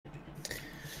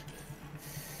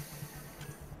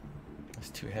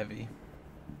too heavy.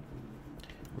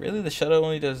 Really? The shadow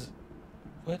only does...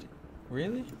 What?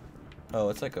 Really? Oh,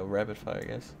 it's like a rapid fire, I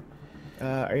guess.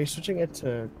 Are you switching it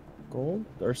to gold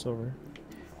or silver?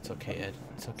 It's okay, Ed.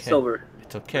 It's okay. Silver.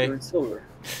 It's okay. We're doing silver.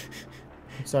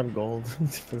 It's on gold.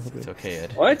 It's okay,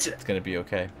 Ed. What? It's gonna be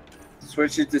okay.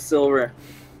 Switch it to silver.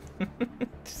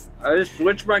 I just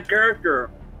switched my character.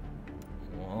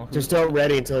 Well, Just don't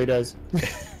ready until he does.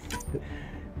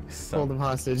 Hold him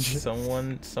hostage.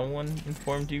 Someone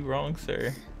informed you wrong,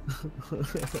 sir.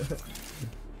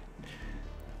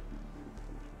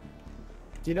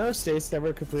 Do you know Stace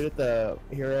never completed the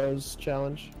Heroes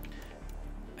Challenge?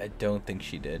 I don't think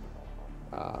she did.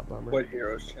 Ah, bummer. What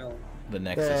Heroes Challenge? The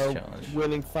Nexus Challenge.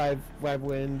 Winning five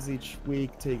wins each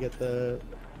week to get the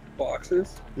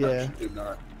boxes? Yeah. No, she did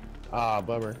not. Ah,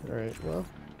 bummer. Alright, well.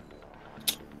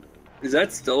 Is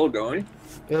that still going?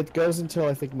 It goes until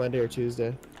I think Monday or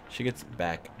Tuesday. She gets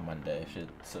back Monday,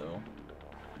 so.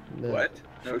 No. What?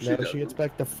 No, she doesn't. She gets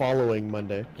back the following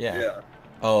Monday. Yeah.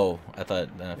 Oh, I thought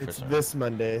it's this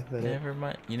Monday. Never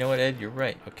mind. You know what, Ed? You're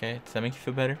right. Okay, does that make you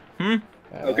feel better?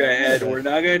 Okay, Ed, we're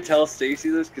not gonna tell Stacy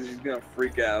this because she's gonna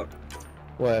freak out.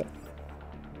 What?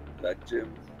 That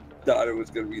Jim thought it was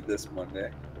gonna be this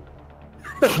Monday.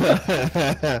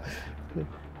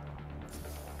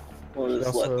 We'll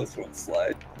just let this one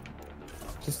slide.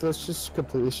 Let's just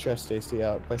completely stress Stacy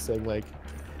out by saying like.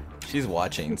 She's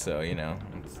watching, so you know.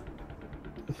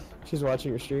 She's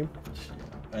watching your stream.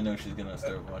 I know she's gonna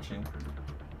start watching.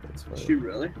 That's funny. She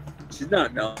really? She's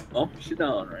not. No, she's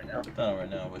not on right now. Not on right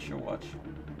now, but she'll watch.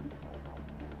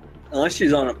 Unless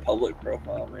she's on a public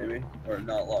profile, maybe, or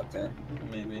not logged in.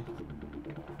 Maybe.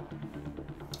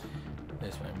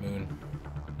 There's my moon.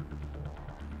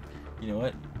 You know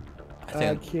what? I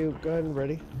think. Cute. Go ahead and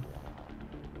ready.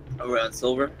 Oh, we're on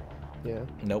silver. Yeah.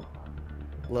 Nope.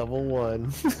 Level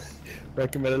 1.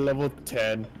 Recommended level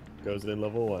 10. Goes in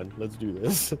level 1. Let's do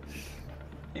this.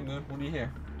 Hey, Moon, what do you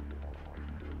hear?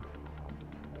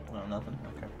 Oh, nothing?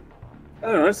 Okay. I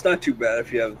don't know, it's not too bad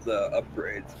if you have the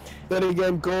upgrades. Then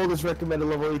again, gold is recommended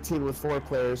level 18 with 4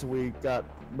 players. We got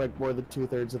like more than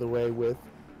 2/3 of the way with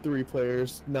 3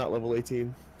 players, not level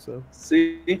 18. So.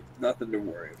 See? Nothing to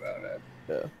worry about, Ed.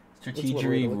 Yeah.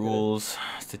 Strategy rules,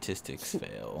 statistics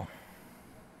fail.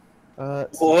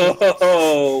 Whoa.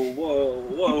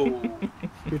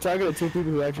 You're talking to 2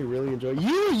 people who actually really enjoy.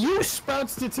 You spout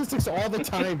statistics all the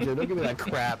time, dude. Don't give me that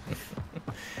crap.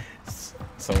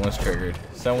 Someone's triggered.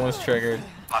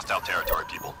 Hostile territory,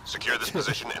 people. Secure this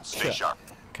position and stay sharp.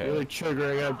 Okay. The only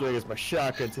triggering I'm doing is my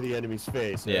shotgun to the enemy's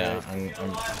face. Yeah. Right?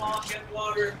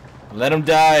 Let him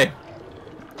die.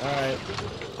 Alright.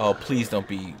 Oh, please don't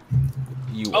be.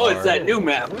 It's that new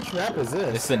map. Which map is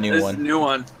this? It's the new one. This new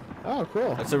one. Oh,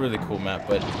 cool. That's a really cool map,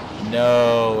 but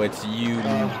no, it's you.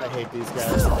 I hate these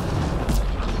guys.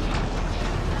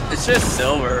 It's just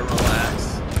silver,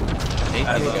 relax.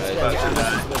 I hate these guys.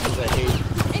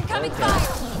 Incoming fire!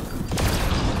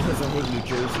 Because I hate New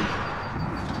Jersey.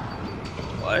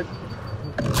 What?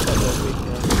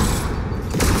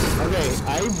 Okay, I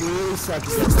really suck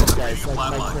against these guys. Like,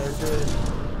 my character...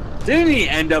 Didn't he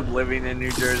end up living in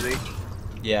New Jersey?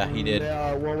 Yeah, he did.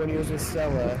 Yeah, well, when he was with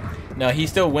Stella... No, he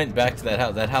still went back to that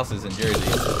house. That house is in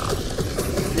Jersey.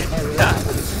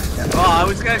 Oh, I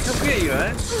was gonna come get you,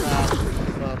 eh?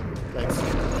 Well, thanks.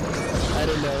 I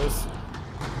didn't notice.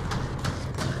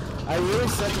 I really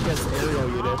suck against aerial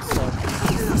units, so...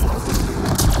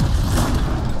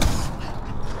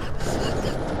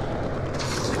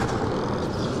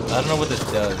 I don't know what this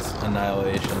does.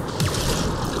 Annihilation.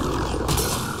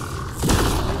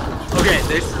 Okay,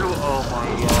 this is... Oh my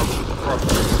god.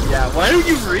 Yeah, why don't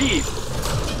you read?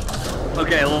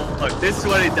 Okay, look, this is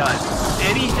what it does.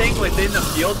 Anything within the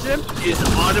field gym is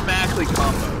automatically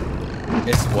comboed.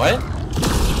 It's what?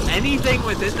 Anything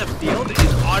within the field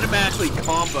is automatically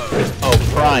comboed. Oh,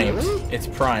 primed. It's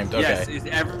primed, okay. Yes,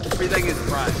 everything is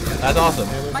primed. Yeah. That's awesome.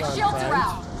 My shields are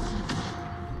out!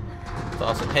 That's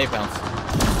awesome. Hey, Bounce.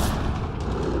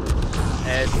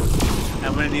 Ed,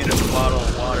 I'm gonna need a bottle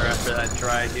of water after that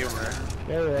dry humor.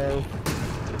 Hello.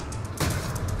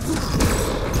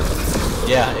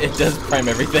 Yeah, it does prime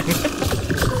everything.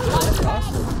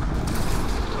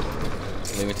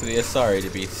 Leave it to the Asari to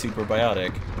be super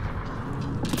biotic.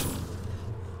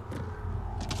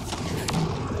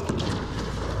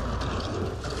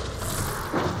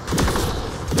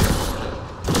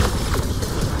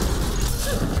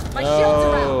 My shields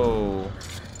are out!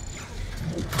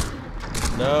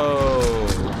 No.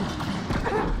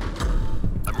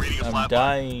 I'm reading a flat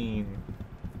Dying.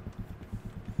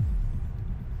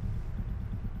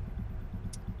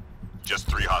 Just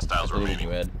 3 hostiles I believe remaining.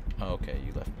 you, Ed. Oh, okay,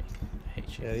 you left me. I hate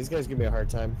hate you. Yeah, these guys give me a hard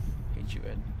time. Hate you,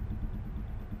 Ed.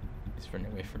 He's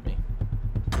running away from me.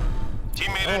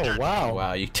 Teammate Oh, injured. wow.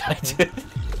 Wow, you died. Dude,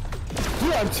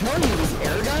 I'm telling you, these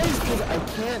air guys, because I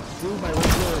can't do my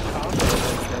regular combo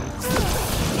against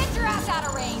them. Get your ass out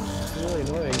of range. It's really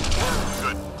annoying.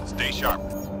 Good. Stay sharp.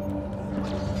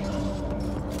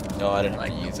 No, I didn't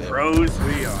like use it. Pros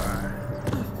we are.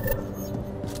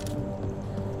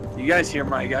 You guys hear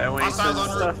my guy when he says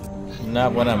stuff?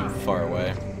 Not when I'm far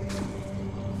away.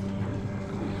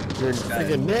 You're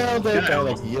freaking nailed it. Guy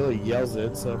like yells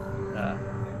it, so.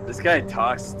 This guy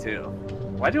talks too.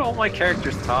 Why do all my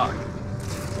characters talk?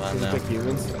 Well, Does it no. pick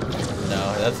humans?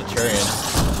 No, that's a Turian.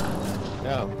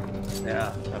 No,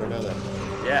 Yeah. I don't know that.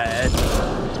 Yeah, Ed.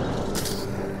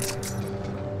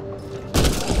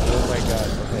 Oh my god,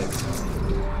 okay.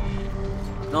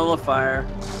 Nullifier.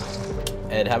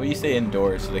 Ed, how about you stay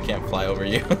indoors so they can't fly over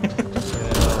you? I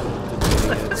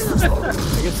can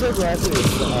still go after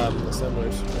these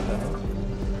assemblers.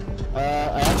 I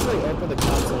actually opened the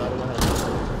console, I don't know how to do it.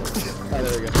 Oh,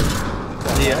 there we go.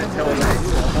 Yeah,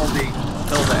 holding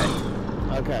tilde.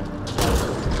 Okay.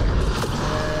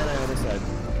 And I understand.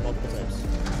 Multiple times.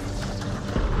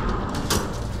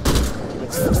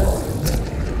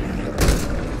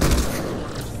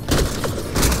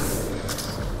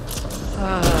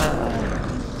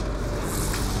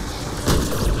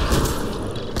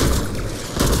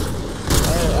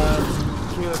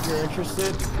 If you're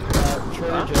interested,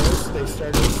 Trader Joe's, they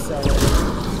started selling,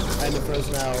 and the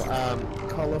pros now,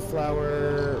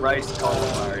 cauliflower... Rice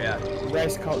cauliflower, yeah.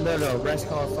 Rice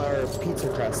cauliflower pizza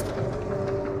crust.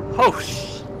 Oh,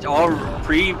 all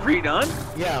pre-done?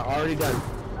 Yeah, already done.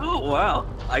 Oh, wow.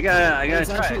 I gotta It's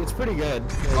try actually, it. it's pretty good.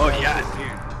 Oh, Like, yeah, dude.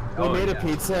 We Oh, made a yeah.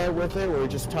 pizza with it where we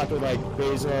just topped with like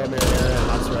basil, marinara, and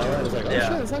mozzarella. And it's like, oh Yeah.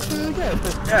 shit, it's actually really good.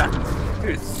 Yeah. Dude,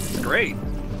 it's great.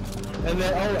 And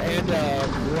then,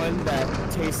 one that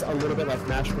tastes a little bit like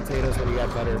mashed potatoes when you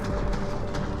got butter.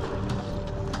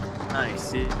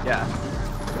 Nice. Yeah.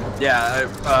 Yeah, a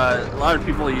lot of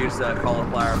people use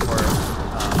cauliflower for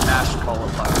mashed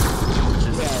cauliflower, which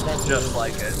is Yeah, that's just good.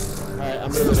 like it. Alright,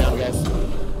 I'm gonna go down, guys.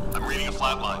 I'm reading a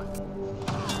flat line.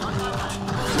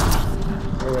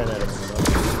 We're right at it.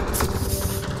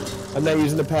 I'm not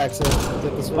using the pack, so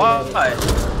get this one. Why?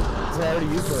 Because I already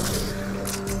used one.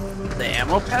 The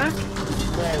ammo pack?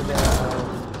 No,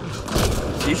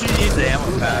 You should use the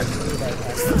ammo pack. the...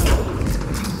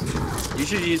 You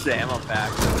should use the ammo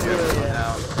pack. Yeah.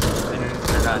 Now,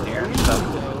 they're not near. So.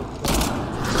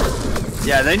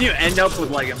 Yeah, then you end up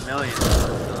with like 1 million.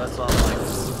 So that's why I'm like,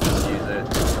 just use it.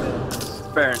 It's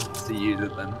better to use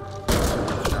it than.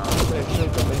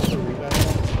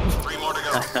 Three more to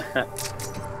go.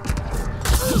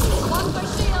 One for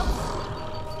shield.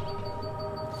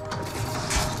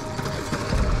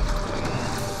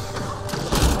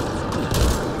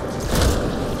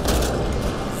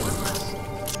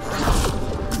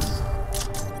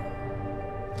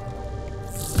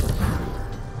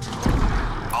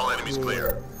 All enemies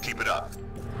clear. Keep it up.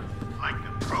 Like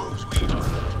the pros we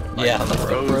are. Yeah, like the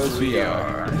pros we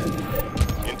are.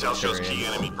 Intel shows key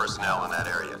enemy personnel in that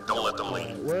area. Don't let them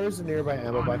leave. Where's the nearby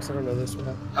ammo box? I don't know this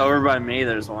one. Over by me,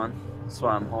 there's one. That's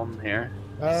why I'm holding here.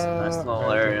 It's a nice little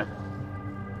okay. area.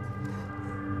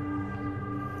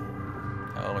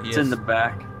 Oh, It's in the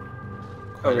back.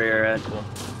 Over here, Ed.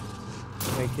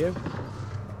 Thank you.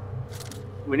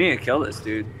 We need to kill this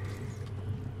dude.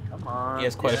 Come on. He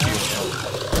has quite a few.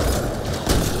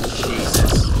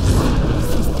 Jesus.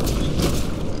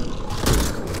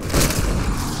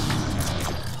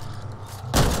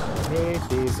 Hate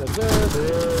these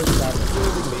observers. Stop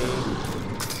observing me.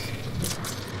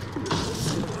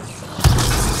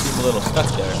 He's a little stuck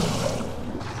there.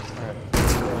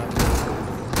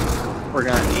 We're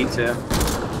gonna need to.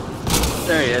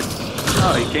 There he is.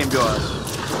 Oh, he came to us.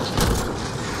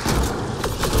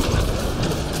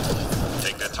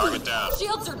 Take that target down.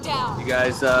 Shields are down. You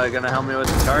guys gonna help me with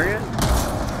the target?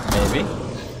 Maybe.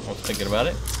 I was thinking about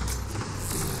it.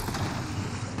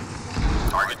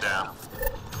 Target down.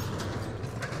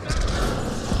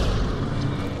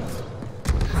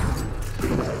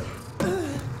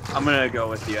 I'm gonna go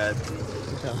with you, Ed.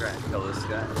 Try and kill this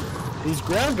guy. These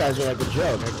ground guys are like a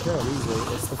joke. I kill them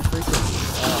easily. It's the freaking.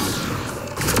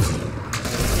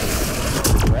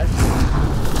 Correct?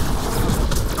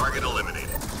 Target eliminated.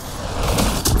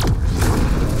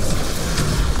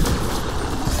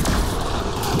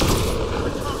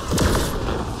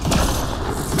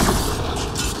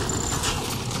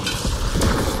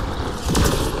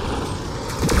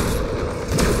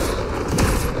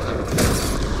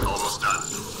 Almost done.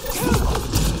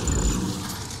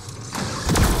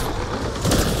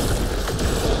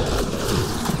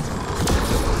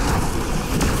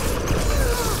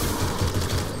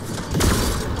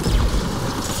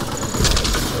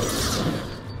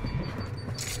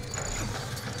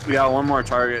 We got one more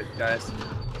target, guys.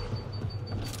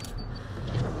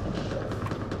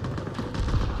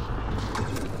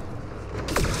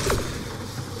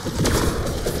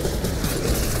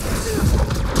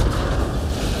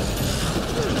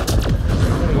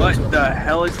 What the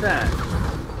hell is that?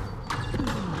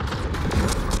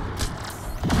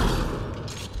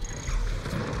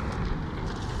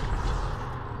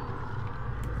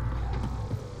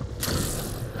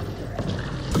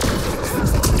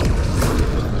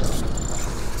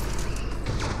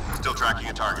 Still tracking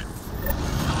a target.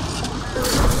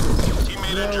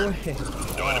 Teammate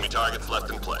injured. No enemy targets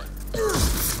left in play.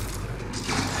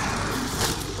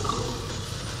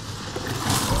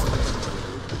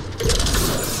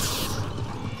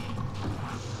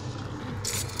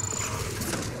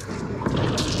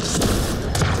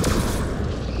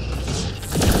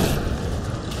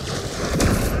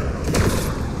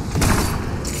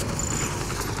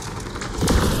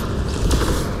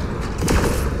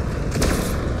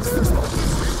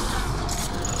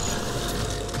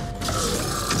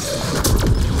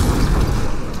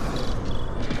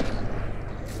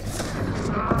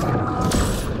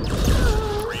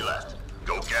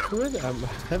 I'm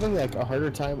having like a harder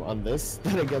time on this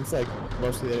than against like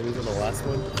most of the enemies on the last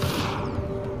one.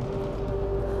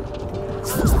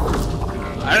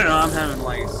 I don't know, I'm having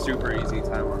like super easy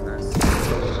time on this.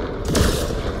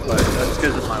 But that's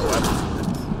because of my weapons.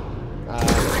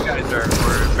 You guys were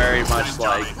very much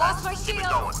like Lost my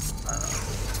shield.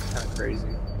 kind of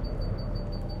crazy.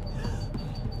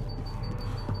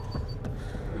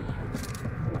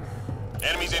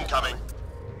 Enemies incoming.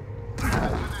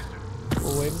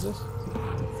 What wave is this?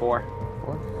 4.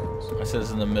 4? It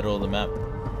says in the middle of the map.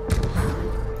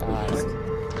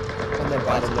 On the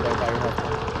bottom middle by your head.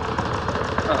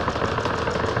 Oh.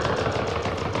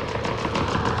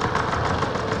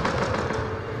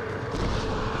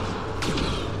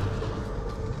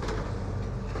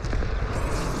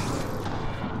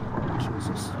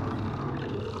 Jesus.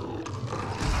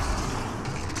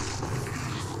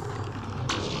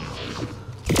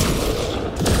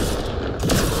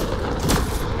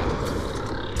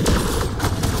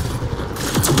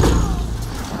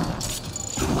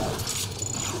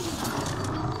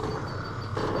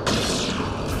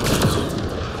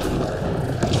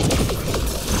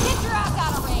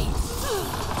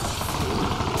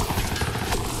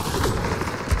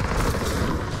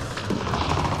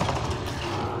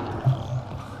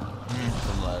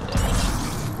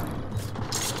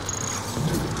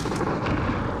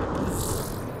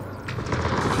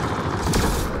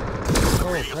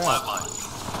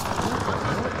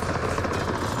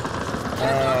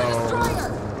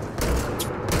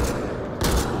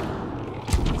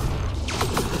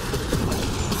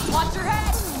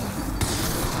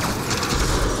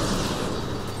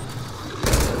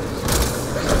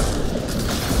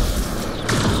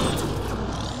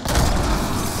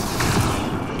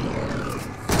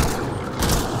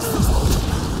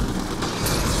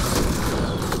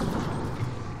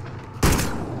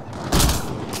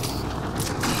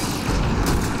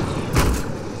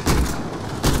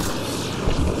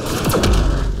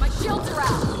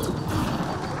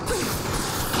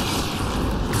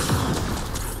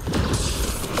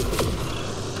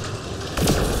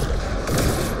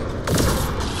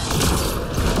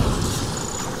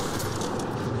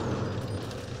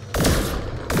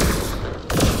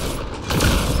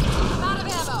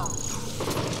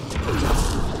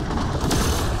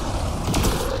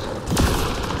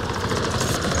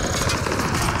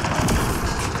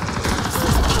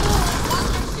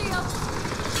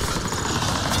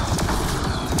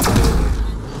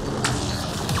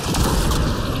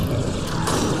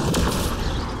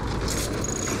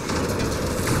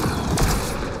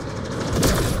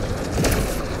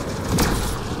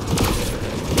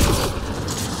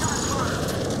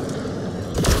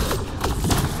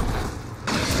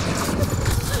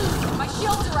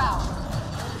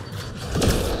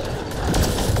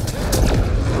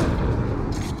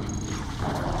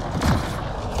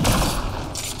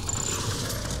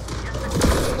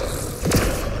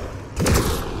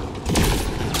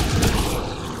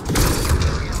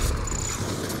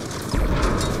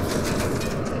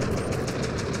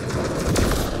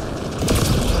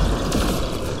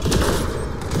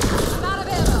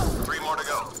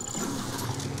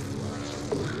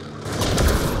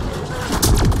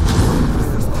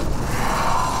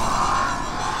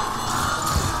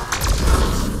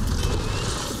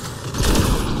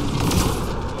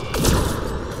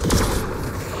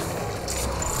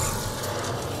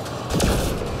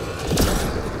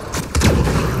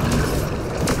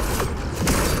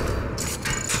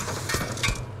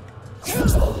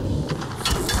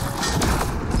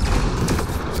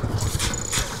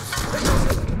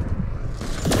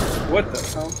 What the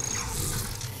hell?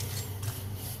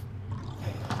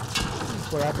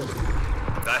 What happened?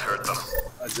 That hurt them.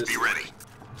 Just Be ready.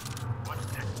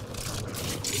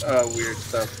 weird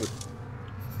stuff with,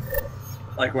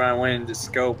 like when I went into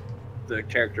scope, the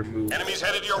character moved. Enemies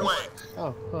headed your way.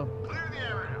 Oh, huh. Clear the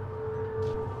area.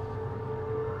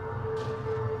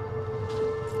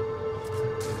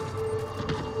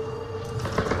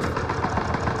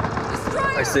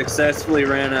 I successfully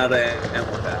ran out of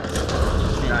ammo packs.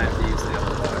 Now I have to use the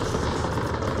ammo box.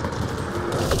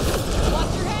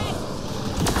 Watch your head.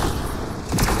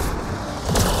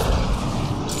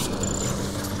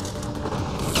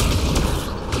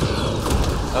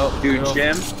 Oh, Dude, no.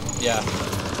 Jim, Yeah.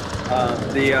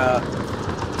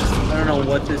 I don't know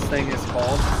what this thing is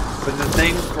called, but the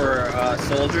thing for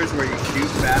soldiers where you shoot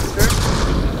faster,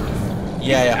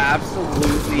 Yeah, yeah.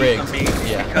 absolutely Rigged. amazing.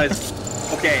 Yeah. Because,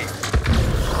 okay,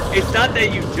 it's not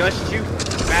that you just shoot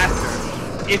faster.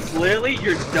 It's literally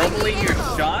you're doubling your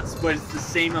shots, but it's the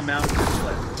same amount per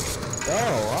clip.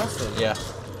 Oh, awesome. Yeah.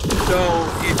 So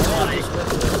it's like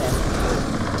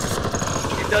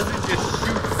it doesn't just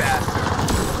shoot faster.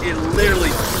 It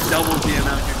literally doubles the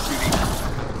amount you're shooting.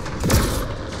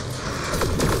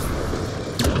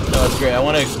 No, it's great. I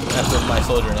want to mess with my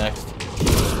soldier next.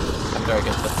 After I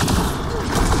get this.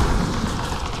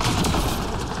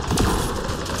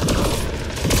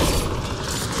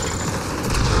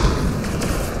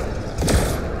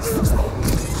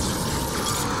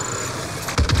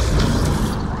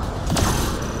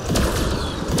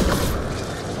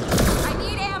 I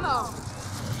need ammo.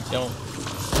 Don't.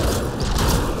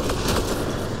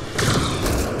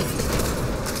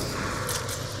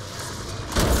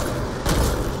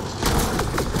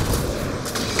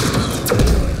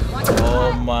 Watch your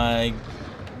Oh butt. my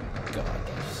god,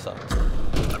 that sucks.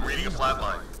 I'm reading a flat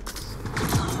line.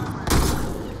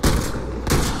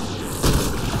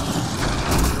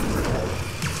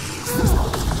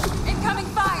 Incoming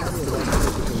fire.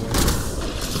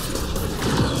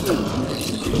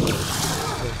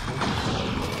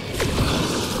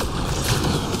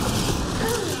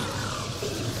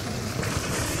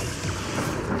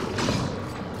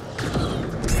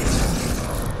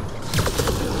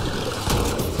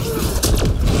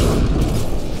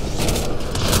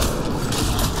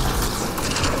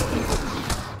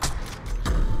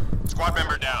 Squad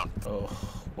member down. Oh,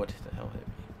 what the hell hit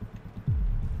me?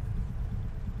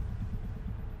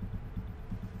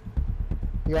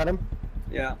 You got him?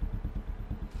 Yeah.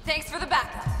 Thanks for the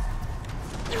backup.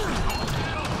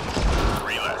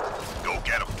 3 left. Go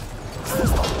get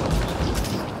them.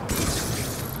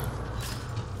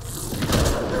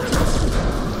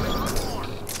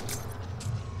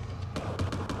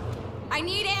 I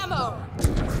need ammo.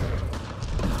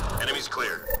 Enemies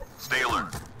cleared. Stay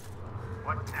alert.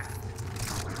 What next?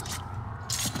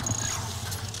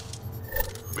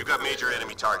 We've got major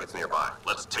enemy targets nearby.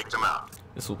 Let's take them out.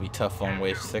 This will be tough on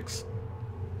wave 6.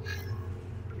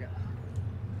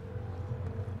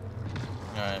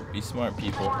 Alright, be smart,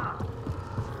 people.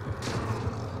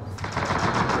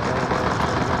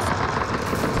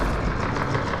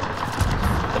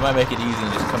 They might make it easy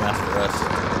and just come after us.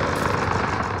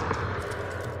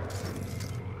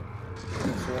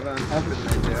 That's what I'm hoping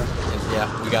they do.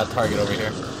 Yeah, we got a target over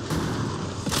here.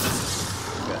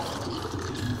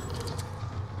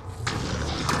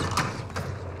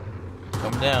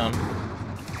 Come down.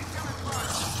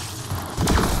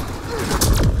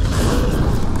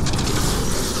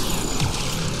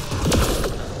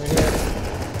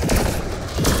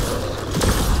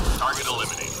 Target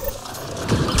eliminated.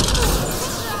 Get your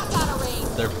ass out of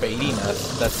range. They're baiting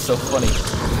us. That's so funny.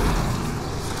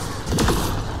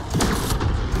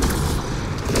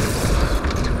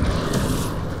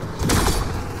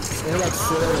 They're like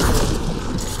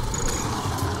silly.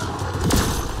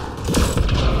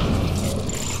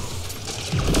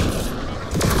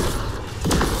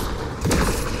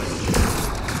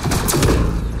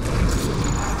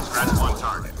 Scratch one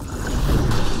target.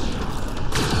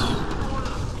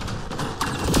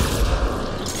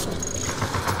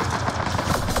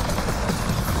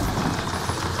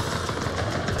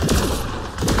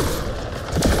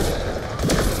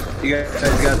 You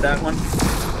guys got that one?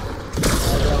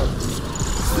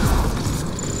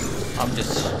 I'm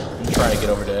trying to get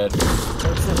over to Ed. It's a big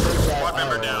guy. Squad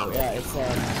member down. Yeah, it's the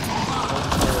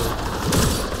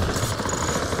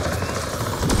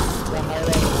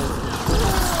highlight.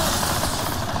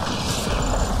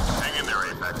 Hang in there,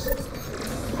 Apex.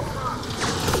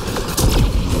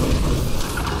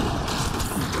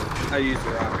 I used the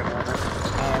rocket armor.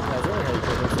 I really how you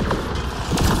put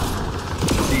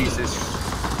this. Jesus.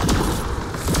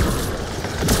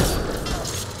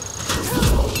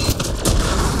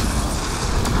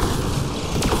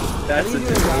 That's What the are you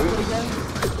doing, new Rocket, move. again?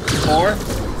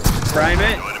 4, prime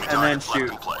it, No enemy and then targets left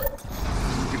shoot. in play.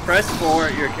 You press 4,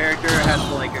 your character has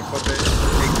to like equip it,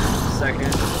 take a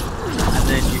second, and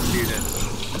then you shoot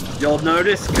it. You'll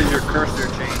notice because your cursor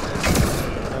changes.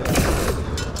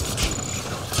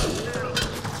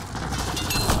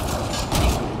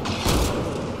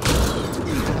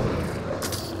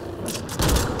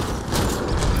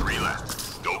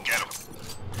 Relax. Go get him.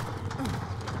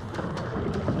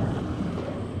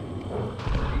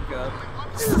 There you go.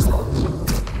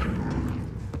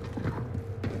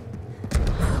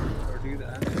 Or do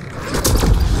that.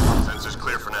 Sensors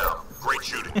clear for now. Great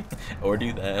shooting. Or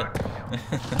do that.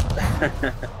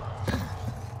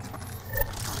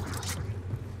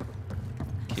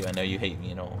 Q, I know you hate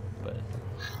me and all, but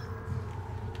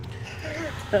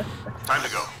Time to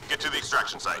go. Get to the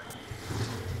extraction site.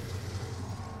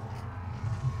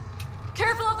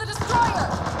 Careful of the destroyer!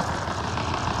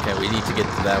 okay, we need to get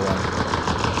to that one.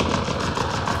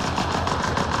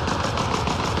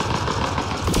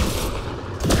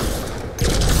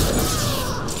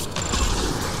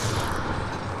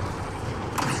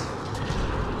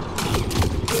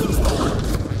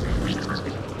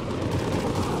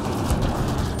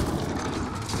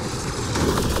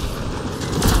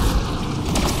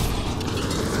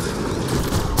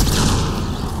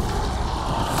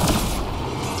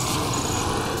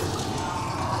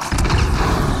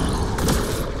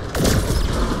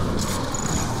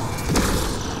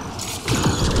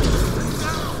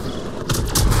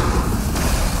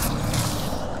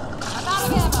 I'm out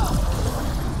of ammo!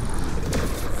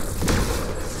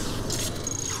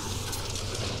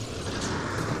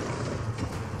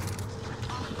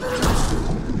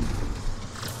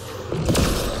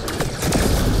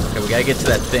 Okay, we gotta get to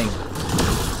that thing.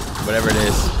 Whatever it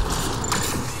is.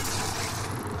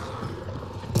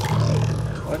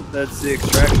 What? That's the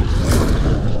extraction.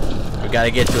 We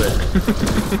gotta get to it.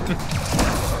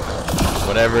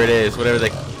 Whatever it is, whatever they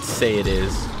say it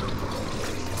is.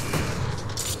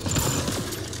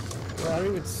 Well, I don't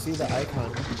even see the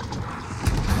icon.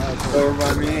 Over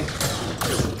by me.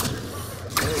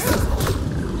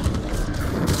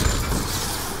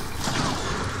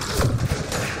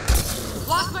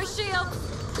 Lost my shield!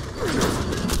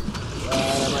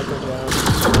 That might go down.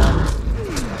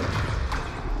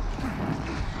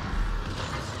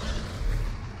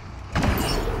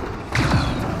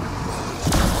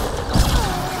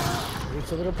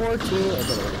 Reach a little port too.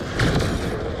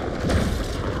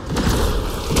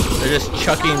 They're just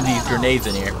chucking these grenades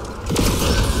in here.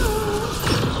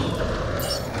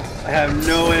 I have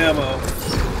no ammo.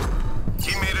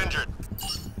 Teammate injured.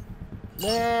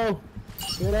 No!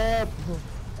 Get up!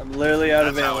 I'm literally out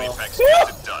of That's how ammo. Apex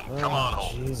gets it done. Come on Oh,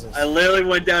 home. Jesus. I literally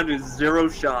went down to 0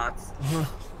 shots.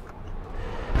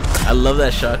 I love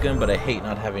that shotgun, but I hate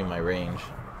not having my range.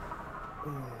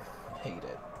 Hate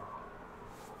it.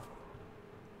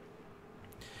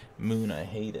 Moon, I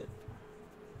hate it.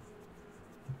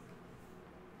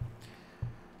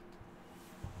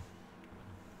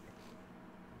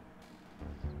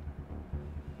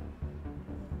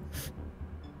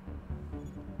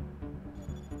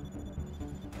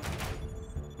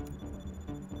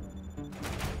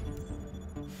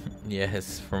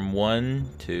 Yes, from 1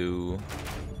 to...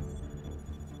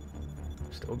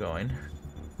 Still going.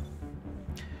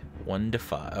 1 to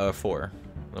 5, 4.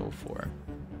 Level 4.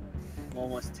 I'm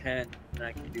almost 10, and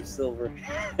I can do silver.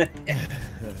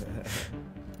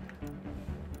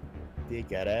 You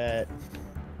get it.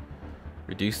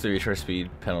 Reduce the recharge speed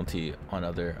penalty on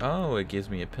other... Oh, it gives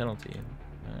me a penalty.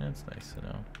 That's nice to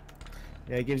know.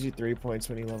 Yeah, it gives you 3 points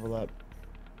when you level up.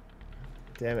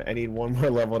 Damn it, I need one more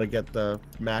level to get the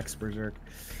max berserk.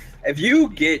 If you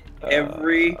get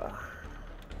every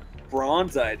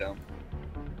bronze item,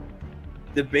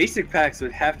 the basic packs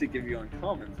would have to give you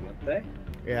uncommons, wouldn't they?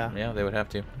 Yeah. Yeah, they would have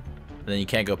to. And then you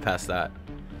can't go past that.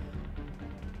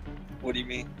 What do you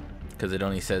mean? Because it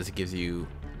only says it gives you...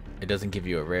 It doesn't give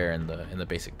you a rare in the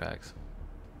basic packs.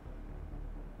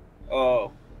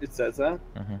 Oh, it says that?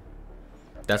 Mm-hmm.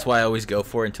 That's why I always go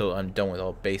for it until I'm done with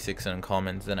all basics and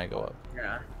uncommons, then I go up.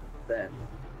 Yeah. Then.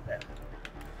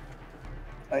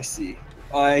 I see.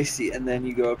 I see. And then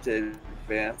you go up to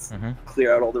advanced,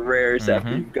 clear out all the rares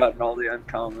after you've gotten all the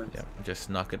uncommons. Yep, just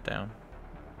knock it down.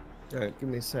 Alright, give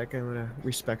me a second. I'm gonna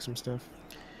respec some stuff.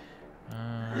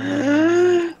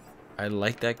 I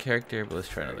like that character, but let's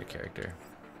try another character.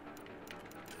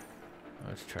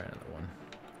 Let's try another one.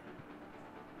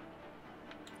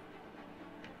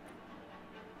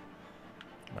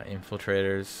 My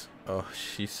infiltrators. Oh,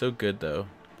 she's so good though,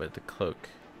 but the cloak.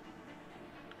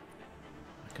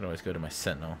 I can always go to my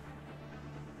sentinel.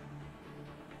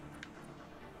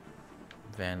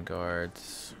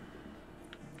 Vanguards.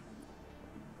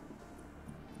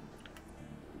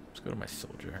 Let's go to my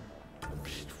soldier.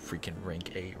 Freaking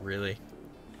rank 8, really?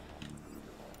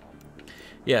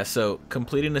 Yeah, so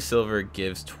completing the silver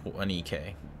gives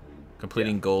 20k.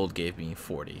 Completing gold gave me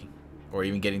 40. Or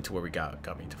even getting to where we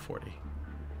got me to 40.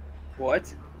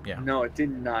 What? Yeah. No, it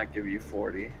did not give you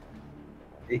 40.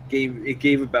 It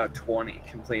gave about 20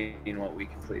 completing what we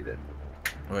completed.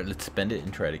 Alright, let's spend it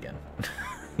and try it again.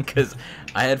 Because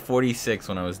I had 46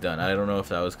 when I was done. I don't know if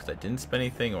that was because I didn't spend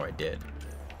anything or I did.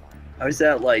 I was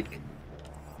at like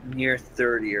near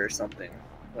 30 or something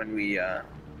when we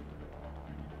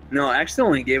no, actually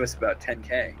only gave us about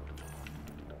 10k.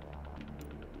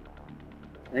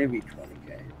 Maybe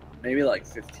 20k. Maybe like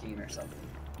 15 or something.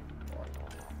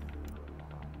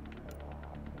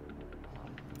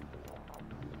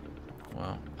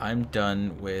 Well, I'm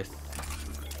done with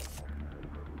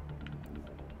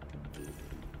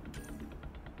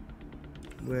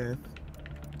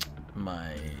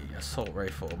my assault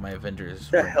rifle, my Avengers.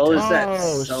 What the hell is that?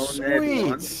 Oh, Soned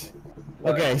one? sweet.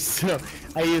 Okay, so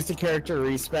I used a character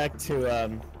respec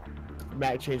to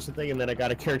change the thing, and then I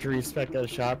got a character respec at the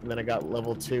shop, and then I got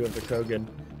level 2 of the Kogan.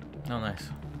 Oh, nice.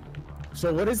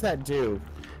 So what does that do?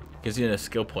 Gives you a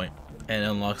skill point and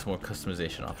unlocks more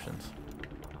customization options.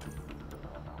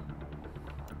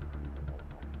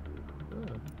 Oh,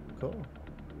 cool.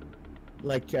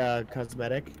 Like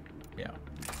cosmetic? Yeah.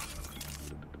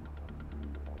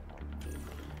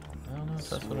 I don't know if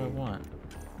that's what I want.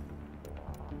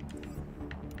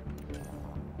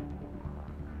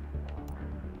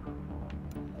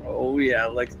 Oh yeah,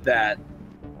 like that.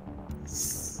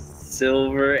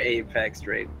 Silver Apex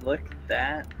rate. Look at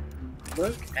that.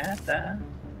 Look at that.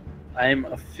 I am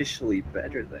officially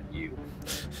better than you.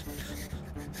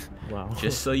 Wow.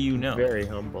 Just so you know. Very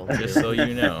humble. Just so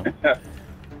you know.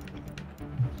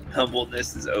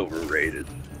 Humbleness is overrated.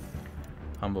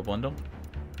 Humble bundle?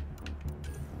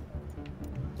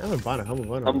 I haven't bought a humble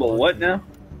bundle. Humble what now?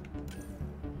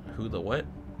 Who the what?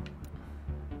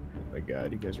 Oh my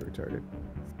god, you guys are retarded.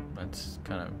 That's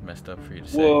kind of messed up for you to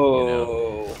say.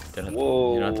 Whoa. You know,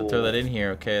 Whoa. you don't have to throw that in here,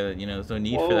 okay? You know, there's no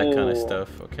need for that kind of Whoa.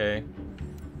 stuff, okay?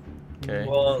 Okay.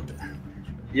 Well,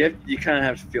 you kind of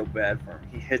have to feel bad for him.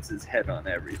 He hits his head on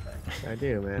everything. I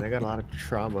do, man. I got a lot of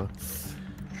trauma.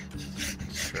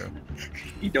 True.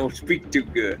 You don't speak too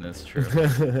good. That's true.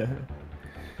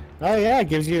 Oh yeah, it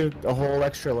gives you a whole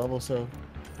extra level, so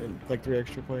like 3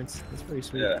 extra points. That's pretty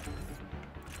sweet. Yeah.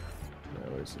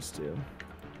 What does this do?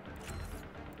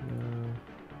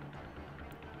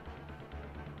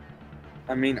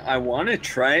 I mean, I want to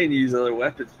try and use other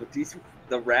weapons, but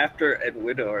the Raptor and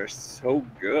Widow are so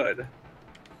good.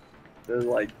 They're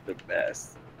like the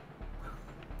best.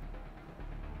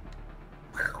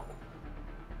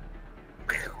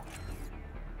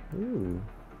 Ooh.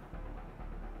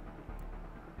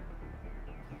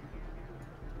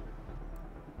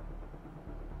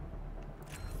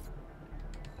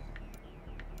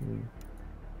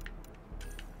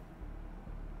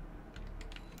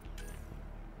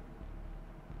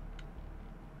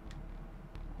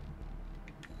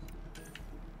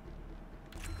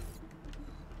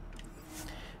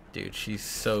 Dude, she's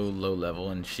so low level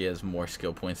and she has more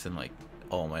skill points than like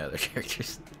all my other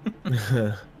characters.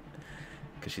 Because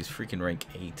she's freaking rank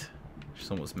 8. She's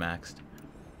almost maxed.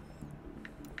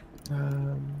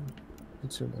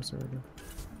 Let's do this already.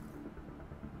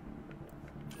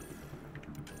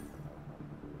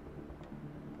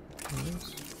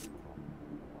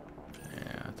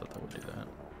 Yeah, I thought that would do that.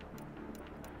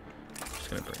 I'm just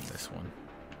gonna bring this one.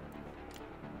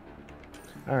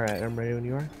 Alright, I'm ready when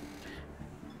you are.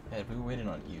 Ed, we were waiting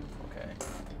on you, okay?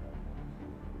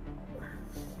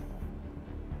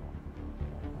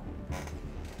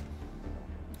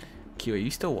 Q, are you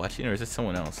still watching or is it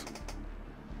someone else?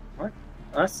 What?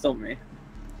 Oh, that's still me.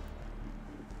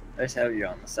 I just have you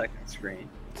on the second screen.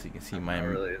 So you can see I'm my not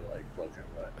really like looking,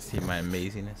 but see my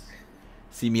amazingness.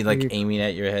 See me like aiming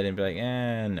at your head and be like,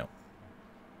 no.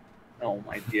 oh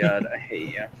my god, I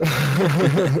hate you.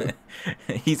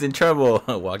 He's in trouble.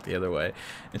 Walk the other way.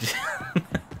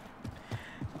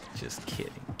 Just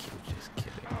kidding, Q, just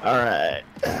kidding. Alright.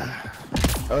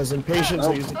 I was impatient,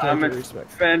 so I used the I'm character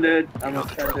respect. offended. You I'm know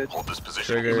the drill. offended. Hold this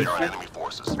position and Trigger. clear our enemy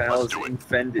forces. Let's Pals do it.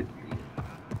 offended me.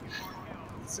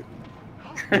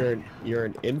 You're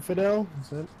an infidel? Is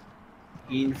that?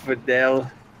 Infidel.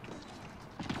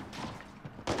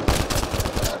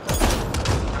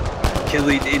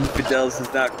 Killing infidels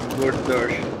is not murder.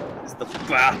 It's the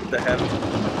path to heaven.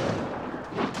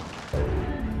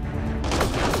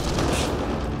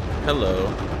 Hello.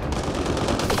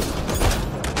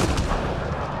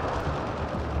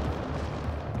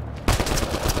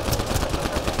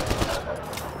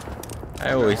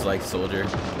 I always liked Soldier.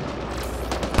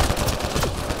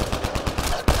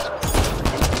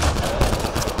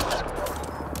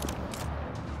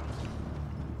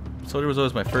 Soldier was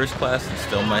always my first class and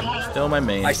still my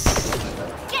main.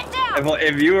 Get down.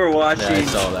 If you were watching, yeah, I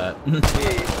saw that. I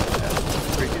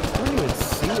don't even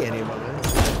see anyone.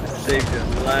 Saved his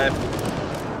life.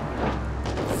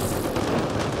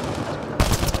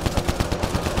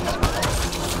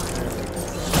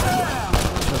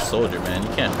 I'm a soldier, man. You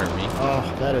can't hurt me.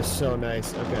 Oh, that is so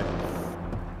nice. Okay.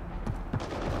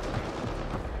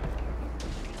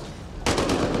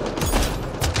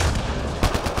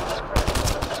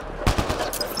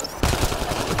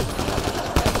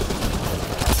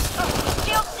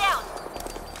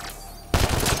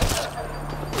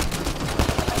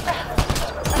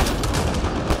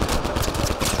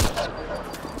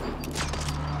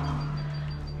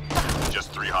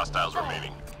 Just 3 hostiles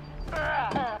remaining.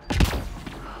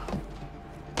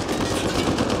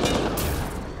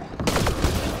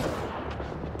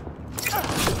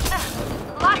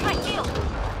 Lock my shield.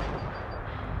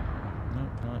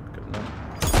 Nope, not good enough.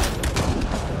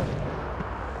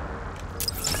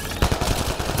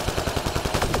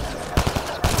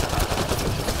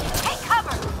 Take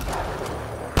cover.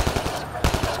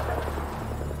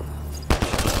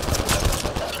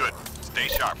 Good. Stay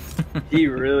sharp. He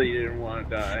really didn't want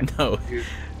to die. No. Dude,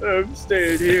 I'm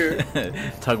staying here.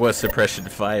 Talk about suppression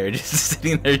fire. Just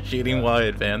sitting there shooting while I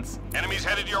advance. Enemies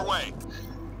headed your way.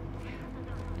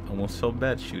 Almost felt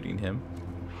bad shooting him.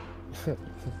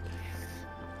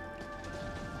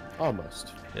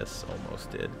 Almost. Yes,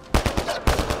 almost did.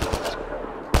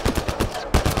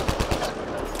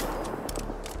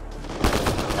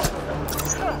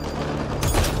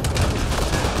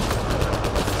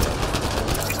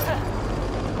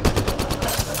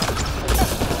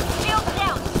 Shield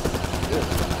down.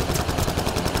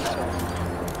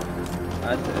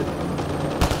 That's it.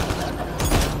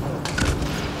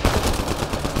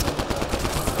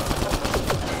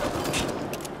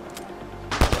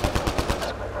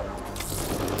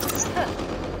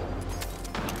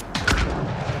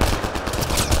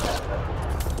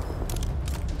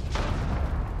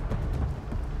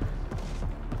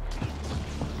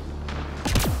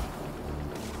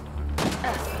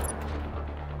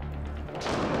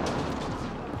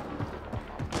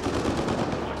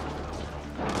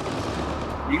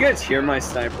 You guys hear my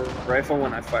sniper rifle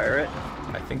when I fire it?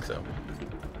 I think so.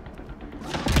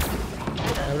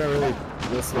 I'm not really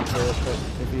listening to it, but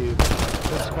if you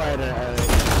just quiet it, I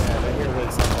hear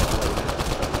it sound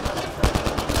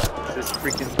It's just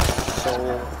freaking so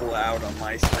loud on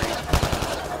my screen.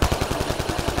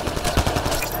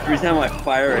 Every time I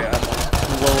fire it, I'm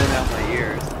like blowing out my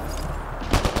ears.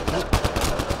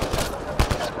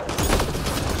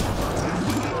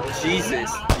 Jesus,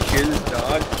 you hear this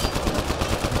dog?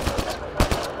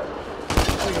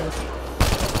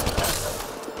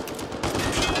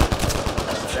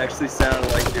 It actually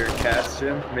sounded like your cats,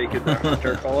 Jim, making the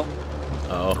hunter call.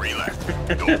 Oh. 3 left.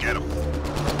 Go get them.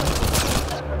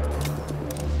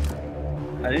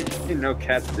 I didn't even know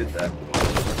cats did that.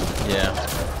 Yeah.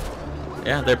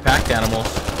 Yeah, they're pack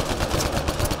animals.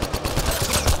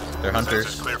 They're Sensors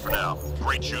hunters. clear for now.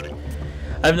 Great shooting.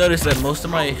 I've noticed that most of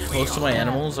my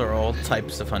animals are all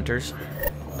types of hunters.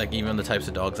 Like even the types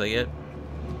of dogs I get.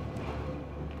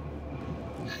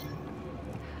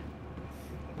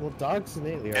 Well, dogs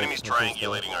innately are. Enemies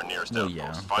triangulating our nearest Well, outpost.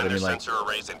 yeah, but Find I their mean, like- sensor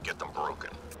arrays and get them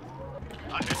broken.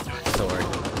 So are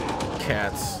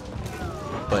cats.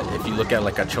 But if you look at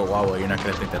like a Chihuahua, you're not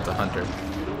gonna think that's a hunter.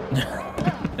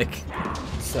 Like,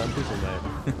 Some people might.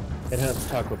 It has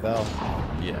Taco Bell.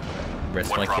 yeah. Rest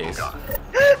One my problem case. gone.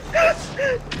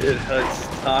 It has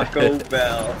Taco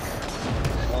Bell.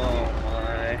 Oh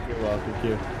my. You're welcome,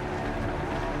 Q.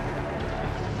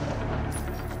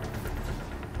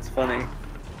 It's funny.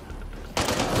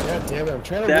 God damn it, I'm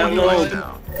trying to That warn you little,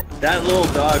 all. that little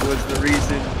dog was the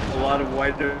reason a lot of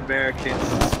white Americans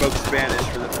spoke Spanish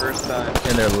for the first time.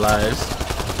 In their lives.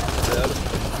 Yep.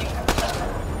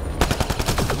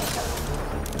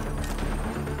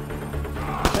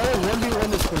 I'm trying to 1v1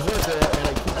 this berserker, and I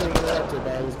keep getting interrupted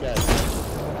by all these guys.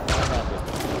 What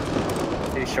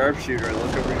happened? Hey, sharpshooter,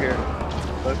 look over here.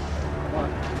 Look. Come on.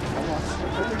 Come on.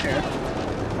 Look over here.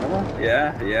 Come on.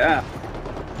 Yeah, yeah.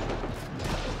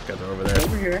 Got them over Look there.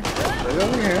 over here. Look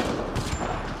over here.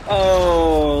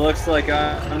 Oh, looks like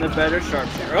I'm the better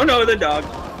sharpshooter. Oh no, the dog.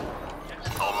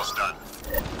 Almost done.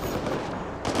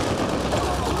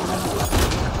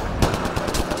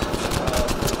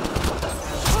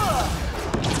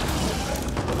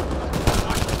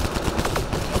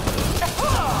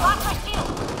 Lock my shield.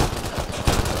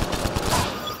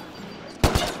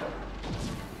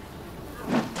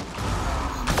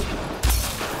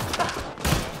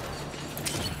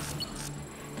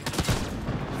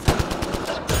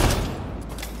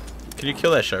 Can you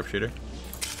kill that sharpshooter?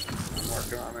 I'm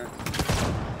working on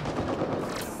it.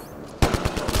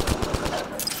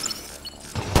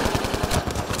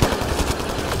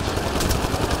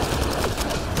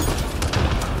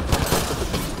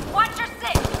 Watch your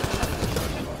six.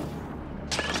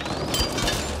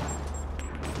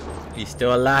 He's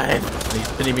still alive. He's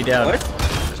pinning me down. What?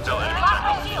 Still enemy Lost tech.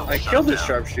 my shield. I killed the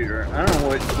sharpshooter. I don't know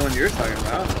what one you're talking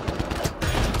about.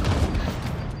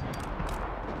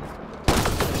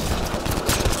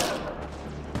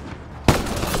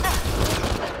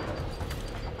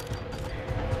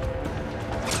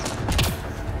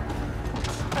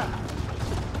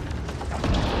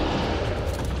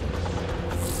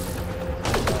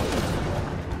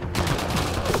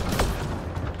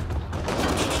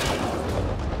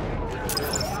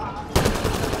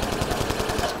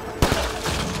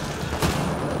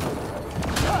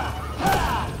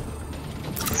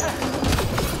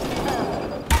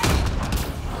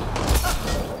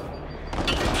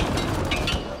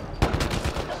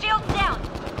 Shield down.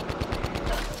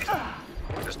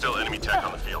 There's still enemy tech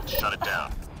on the field. Shut it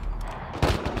down.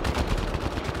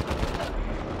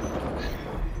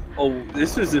 Oh,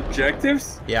 this was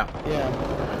objectives? Yeah.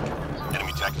 Yeah.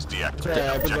 Enemy tech is deactivated. Sorry,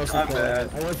 I've been Objective mostly I'm playing bad.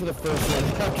 it. I went for the first one.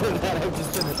 After that, I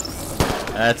just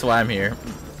didn't. That's why I'm here.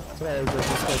 Sorry, I was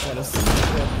just still trying to see.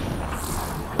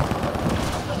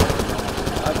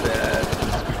 Not bad.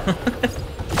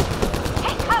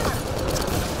 Take cover.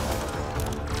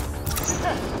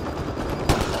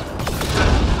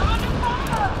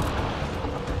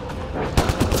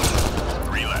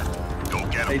 Three left. Go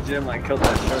get Hey him. Jim, I killed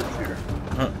that sharpshooter.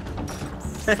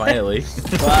 Finally.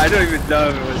 Well, I don't even know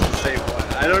if it was the same one.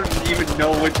 I don't even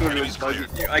know which one was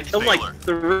bugging you. I killed like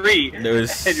 3, There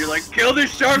was- and you're like, kill the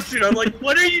sharpshooter. I'm like,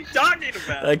 what are you talking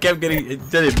about? I kept getting it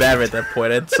did bad at that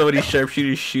point. I had so many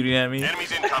sharpshooters shooting at me.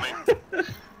 Enemies incoming.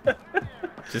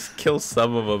 Just kill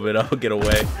some of them and I'll get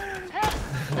away.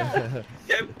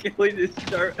 Kept killing this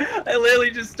sharp. I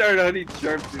literally just started hunting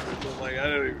sharpshooters. I'm like, I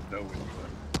don't even know which one.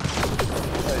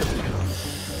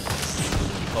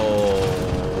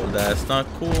 Oh, that's not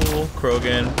cool,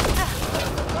 Krogan.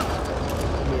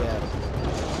 Yeah.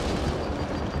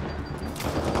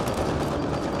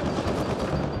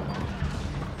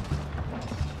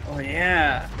 Oh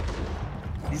yeah,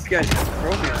 these guys are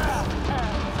programs.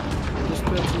 Just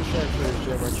put 2 sharpshooters,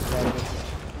 Jim. Aren't you proud of me?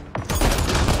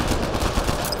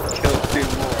 Killed 2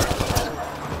 more.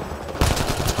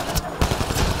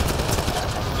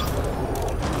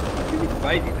 Who are you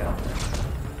fighting out there?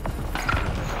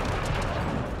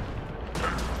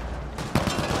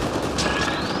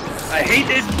 I hate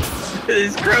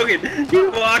this Krogan. He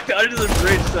walked under the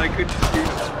bridge so I couldn't shoot him.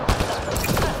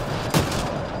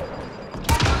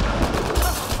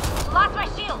 Lost my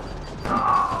shield.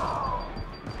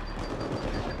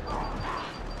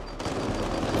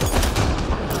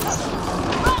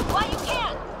 Run while you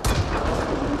can.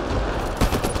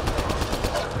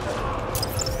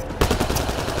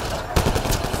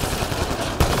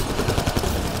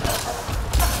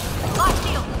 Lost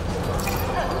shield.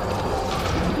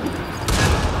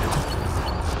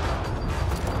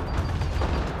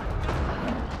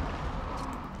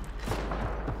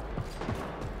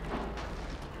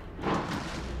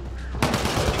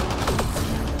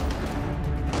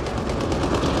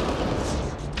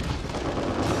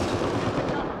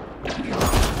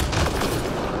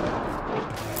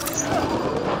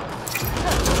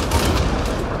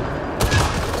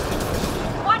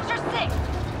 Watch your six.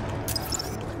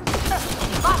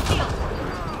 Lost shield.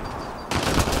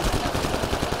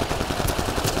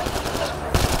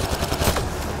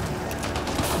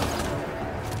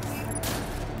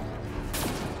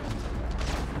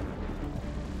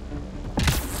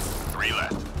 Three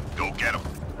left. Go get him.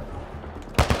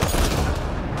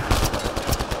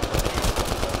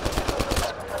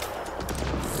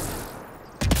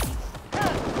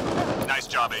 Nice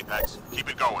job, Apex. Keep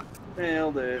it going.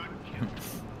 Nailed it.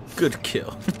 Good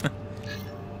kill.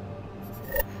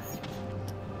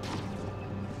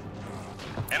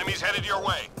 Enemies headed your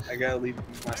way. I gotta leave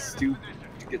my stoop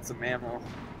to get some ammo.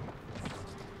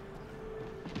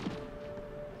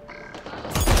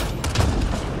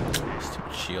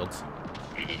 Stupid shields.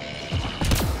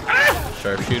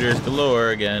 Sharpshooters galore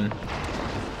again.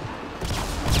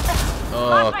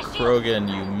 Oh,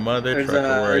 Krogan, you mother There's trucker,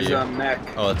 where are there's you? a mech.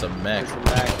 Oh, it's a mech. There's a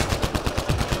mech.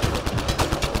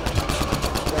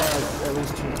 Well, at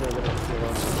least 2 total.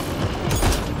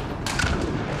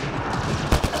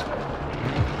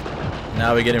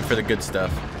 Now we get in for the good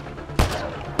stuff.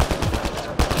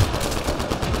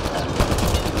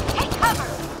 Take cover.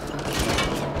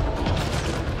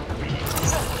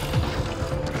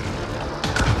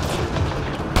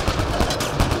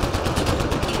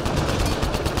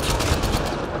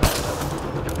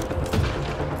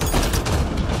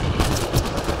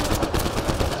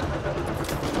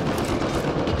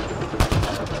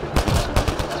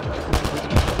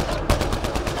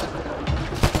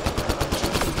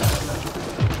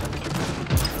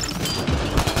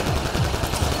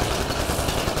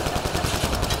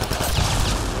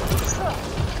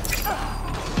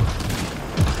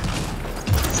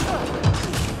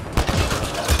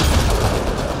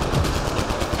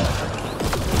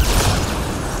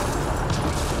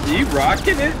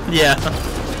 rocking it? Yeah.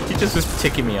 He just was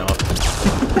ticking me off.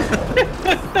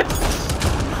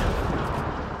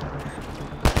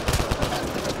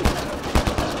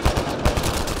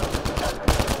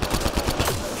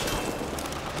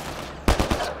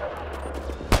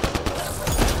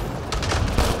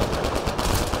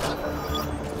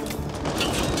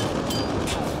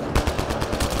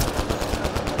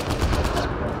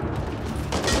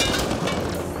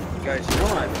 Guys, you know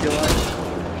what I feel like?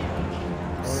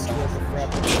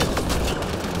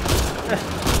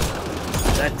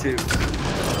 That too.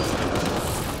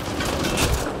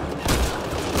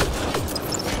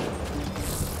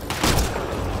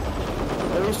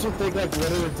 I used to think like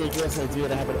what a ridiculous idea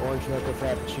to have an orange mocha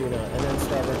frappuccino and then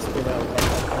Starbucks came out with like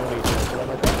a pony drink. And I'm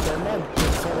like, oh, never mind.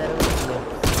 Just sell that original.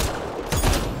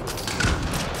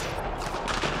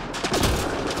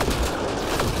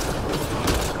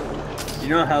 You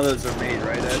know how those are made,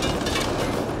 right, Ed?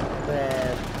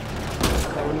 The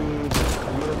pony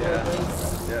unicorn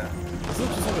things? Yeah. Is it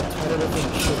just like a ton of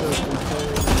different sugar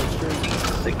component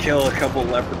mixtures? They kill a couple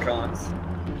leprechauns.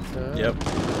 Yep.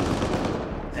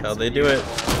 That's how they do it.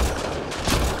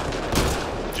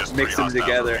 Just Mix 3 them hostiles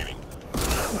together. remaining.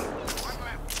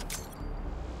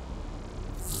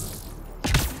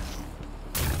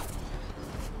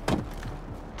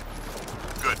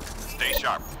 Good. Stay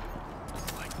sharp.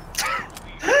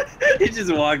 He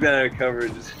just walked out of cover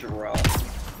and just dropped.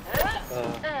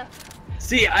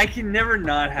 See, I can never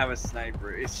not have a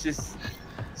sniper. It's just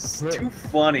too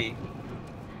funny.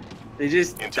 They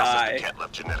just Intel die. system can't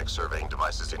left genetic surveying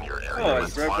devices in your area. Oh, Let's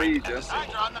it's right by find you, and Justin.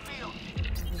 disable.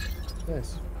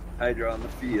 Nice. Hydra on the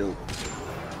field.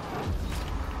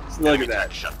 So look Enemy at that.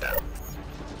 tech shut down.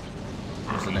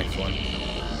 Here's the next one.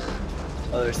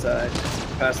 Other side.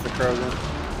 Past the Krogan.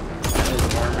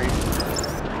 His army.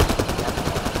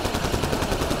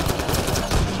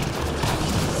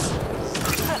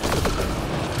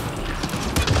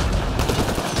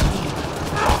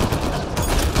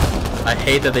 I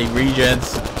hate that they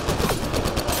regens.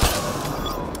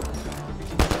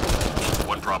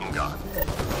 One problem gone.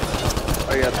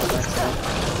 Oh, yeah, the next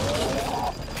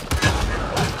one.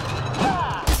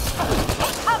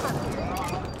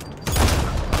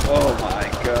 Oh my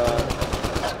god.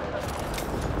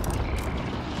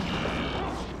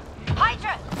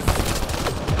 Hydra!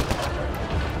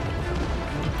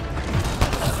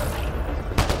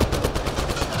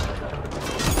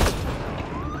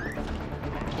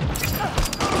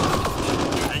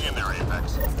 Hang in there,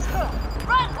 Apex.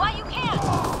 Run while you can!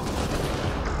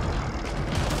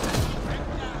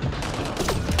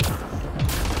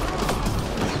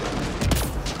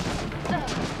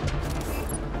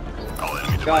 All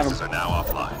enemy Got devices him. are now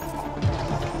offline.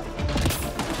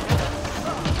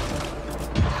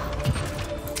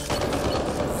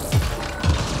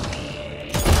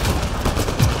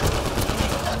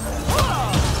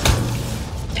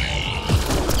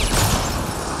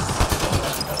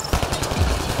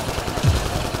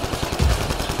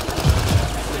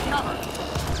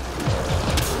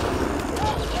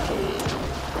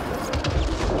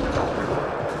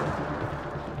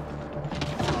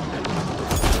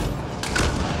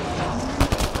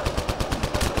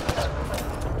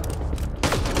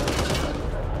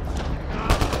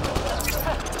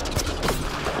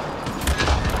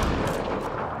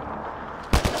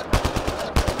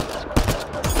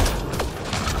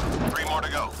 Three more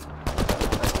to go.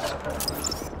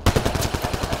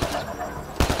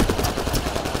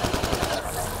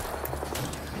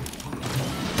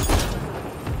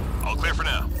 All clear for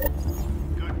now.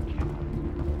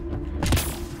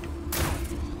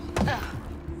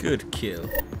 Good kill.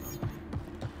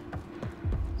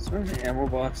 Is there an ammo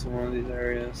box in one of these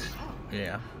areas?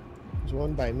 Yeah. There's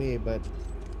one by me, but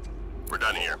We're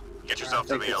done here. Get yourself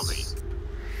to I think the LZ.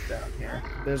 it's down here.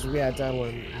 there's, yeah, down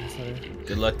one. Sorry.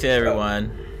 Good luck to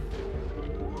everyone.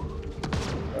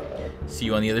 See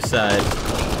you on the other side.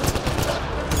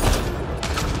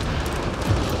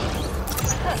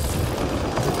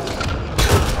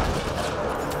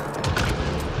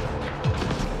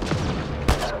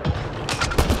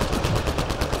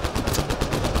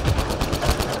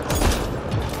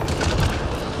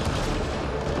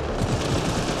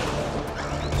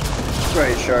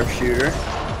 Right, sharpshooter.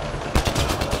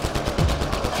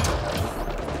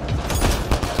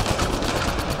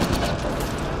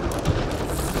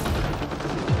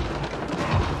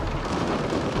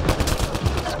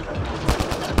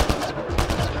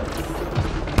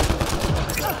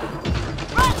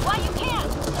 Run while you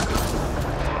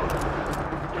can!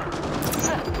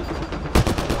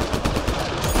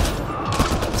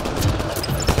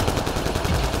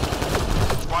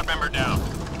 Squad member down.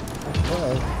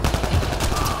 Oh.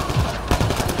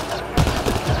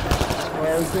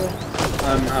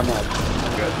 I'm up.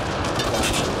 I'm good.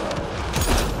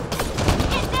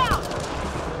 Get down!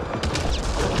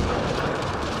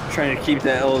 Trying to keep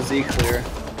that LZ clear.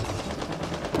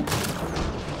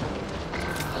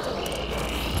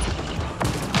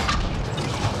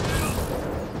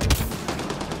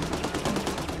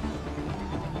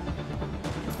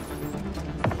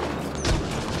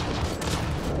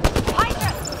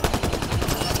 Hydra!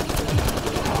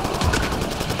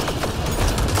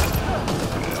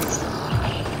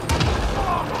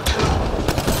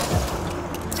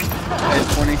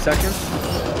 20 seconds.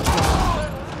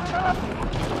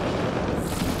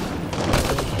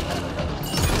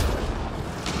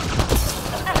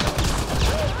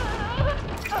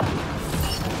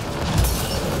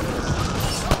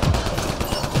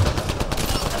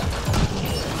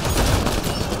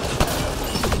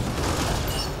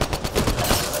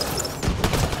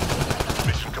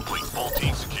 Mission complete. Full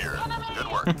team secure. Good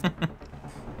work.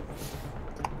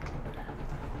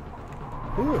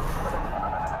 Ooh.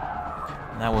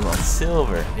 That was on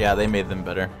silver. Yeah, they made them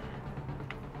better.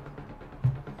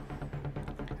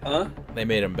 Huh? They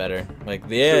made them better. Like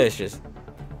the AI is just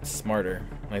smarter.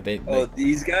 Like they. Oh,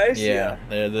 these guys? Yeah,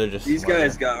 they're just. These smarter.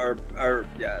 guys got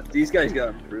these guys got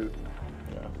improved.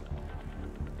 Yeah.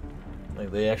 Like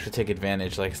they actually take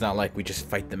advantage. Like it's not like we just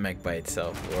fight the mech by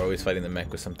itself. We're always fighting the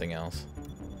mech with something else.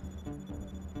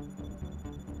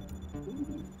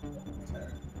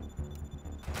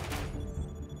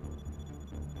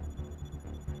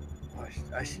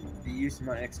 I should be using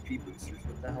my XP boosters.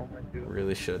 What the hell am I doing?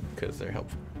 Really should, because they're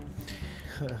helpful.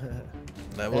 I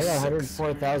That got was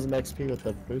 104,000 XP with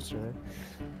the booster. There.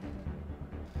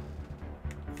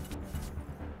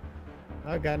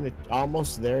 I got an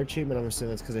almost there achievement. I'm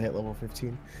assuming that's because I hit level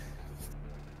 15.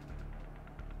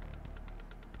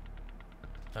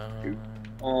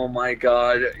 Oh my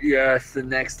god, yes, the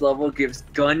next level gives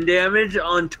gun damage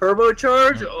on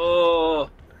turbocharge? Oh,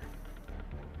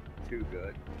 too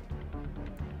good.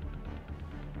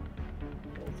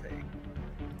 We'll take.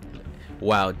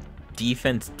 Wow,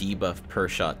 defense debuff per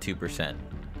shot 2%.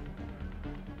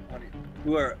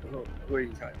 Who are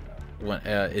you talking about?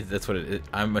 That's what it is.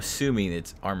 I'm assuming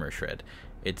it's armor shred.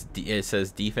 It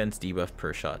says defense debuff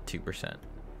per shot 2%.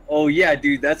 Oh yeah,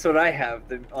 dude, that's what I have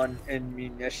in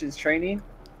munitions training,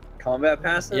 combat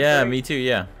passive. Yeah, thing. me too.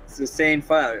 Yeah. It's the same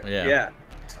file. Yeah.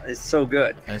 It's so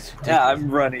good. That's Yeah, ridiculous.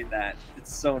 I'm running that.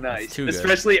 It's so nice. too good.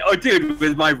 Especially, oh dude,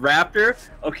 with my Raptor,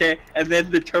 okay, and then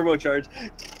the turbocharge,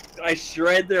 I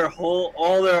shred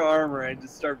all their armor and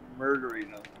just start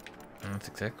murdering them. That's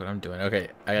exactly what I'm doing. Okay,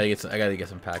 I gotta get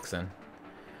some packs in. I'm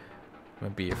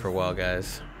gonna be here for a while,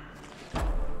 guys.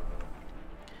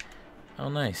 Oh,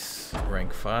 nice.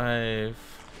 Rank 5.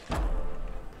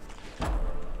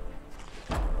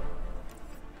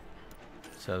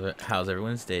 So, how's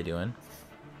everyone's day doing?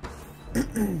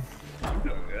 I'm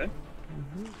doing good.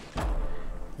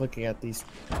 Looking at these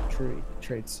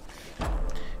traits.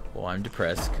 Well, I'm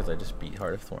depressed because I just beat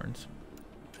Heart of Thorns.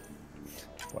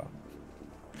 Wow.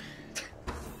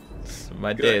 So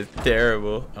my day is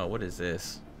terrible. Oh, what is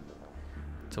this?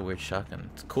 It's a weird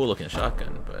shotgun. It's a cool looking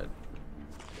shotgun, but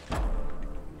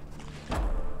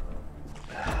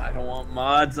I don't want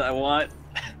mods. I want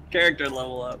character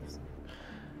level ups.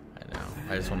 I know.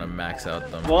 I just want to max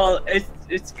out them. Well,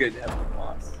 it's good to have the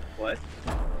mods. What?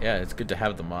 Yeah, it's good to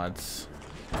have the mods,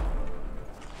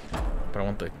 but I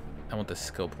want the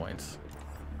skill points.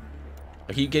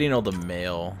 I keep getting all the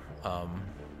male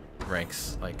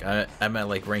ranks. Like I'm at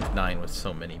like rank 9 with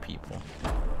so many people.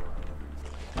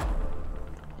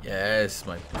 Yes,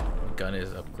 my gun is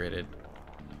upgraded.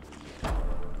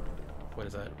 What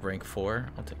is that? Rank 4?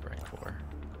 I'll take rank 4.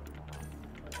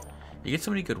 You get so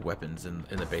many good weapons in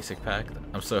the basic pack.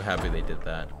 I'm so happy they did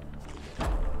that.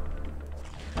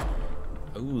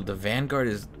 Ooh, the Vanguard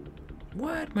is...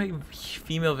 What? My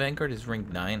female Vanguard is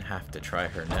rank 9? Have to try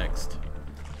her next.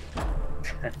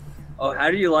 Oh,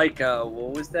 how do you like,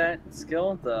 what was that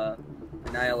skill? The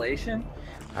Annihilation?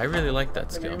 I really like that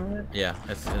The name of skill. it? Yeah,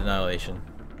 it's Annihilation.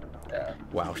 Yeah.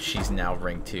 Wow, she's now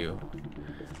rank 2.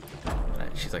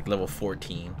 She's like level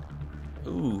 14.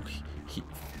 Ooh,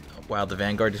 wow, the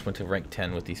Vanguard just went to rank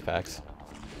 10 with these packs.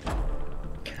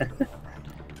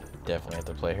 Definitely have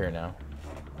to play her now.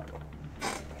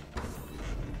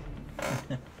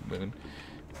 Moon.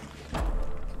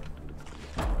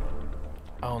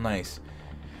 Oh, nice.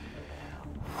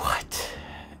 What?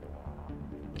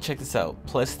 Check this out.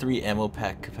 +3 ammo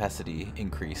pack capacity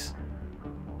increase.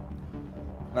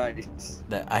 Nice.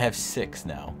 That I have 6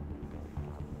 now.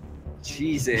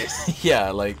 Jesus. Yeah,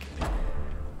 like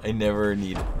I never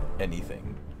need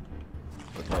anything.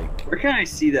 But like Where can I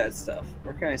see that stuff?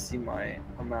 Where can I see my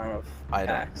amount of I don't-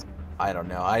 packs? I don't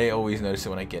know. I always notice it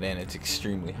when I get in. It's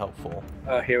extremely helpful.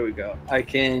 Oh, here we go. I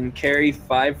can carry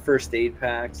 5 first aid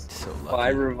packs, So 5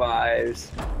 lucky.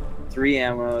 revives, 3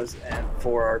 ammos, and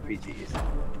 4 RPGs.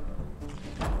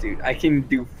 Dude, I can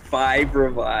do 5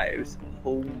 revives.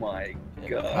 Oh my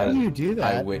god. How do you do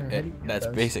that? I Or would. how do you get That's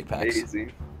those? basic packs.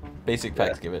 Amazing. Basic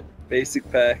packs give it. Basic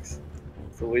packs.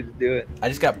 That's the way to do it. I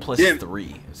just got plus Jim.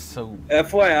 3. So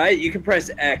FYI, you can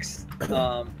press X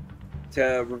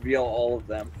to reveal all of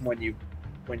them when you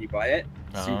buy it,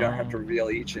 so you don't have to reveal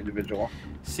each individual.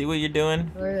 see what you're doing?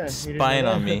 Oh, yeah, you didn't Spying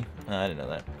know on that. me. Oh, I didn't know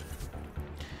that.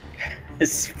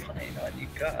 It's spying on you,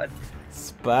 God.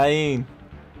 Spying.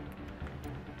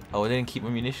 Oh, it didn't keep my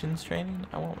munitions training?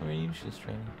 I want my munitions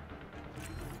training.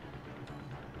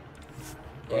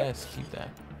 What? Yes, keep that.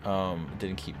 It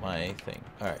didn't keep my thing.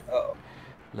 Alright. Oh.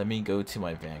 Let me go to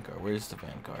my Vanguard. Where's the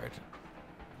Vanguard?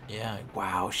 Yeah,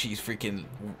 wow, she's freaking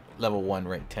level 1,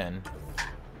 rank 10.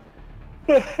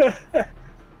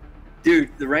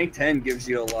 Dude, the rank 10 gives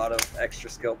you a lot of extra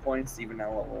skill points, even at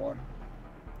level 1.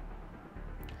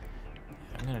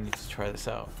 I'm gonna need to try this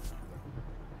out.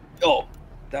 Oh,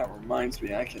 that reminds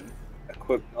me, I can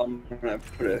equip. I'm gonna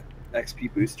put a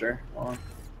XP booster on.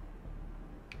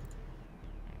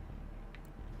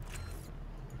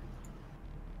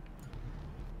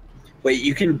 Wait,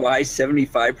 you can buy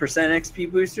 75%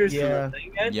 XP boosters Yeah. from the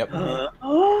thing yet? Yep.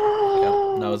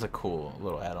 Oh. Yep, that was a cool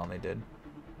little add-on they did.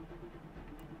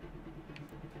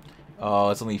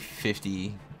 Oh, it's only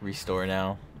 50 restore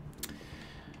now.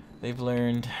 They've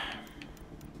learned.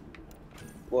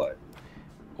 What?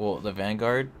 Well, the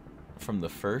Vanguard from the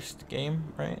first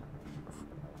game, right?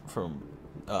 From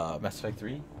Mass Effect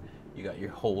 3, you got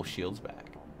your whole shields back.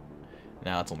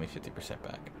 Now it's only 50%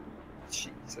 back.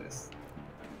 Jesus.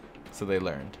 So they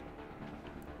learned.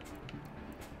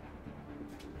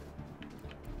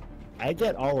 I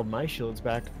get all of my shields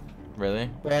back. Really?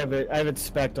 But I have it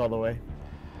spec'd all the way.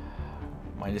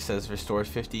 Mine just says restores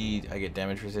 50, I get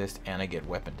damage resist, and I get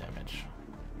weapon damage.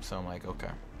 So I'm like, okay.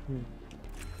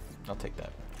 I'll take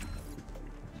that.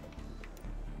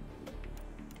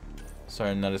 Sorry,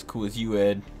 I'm not as cool as you,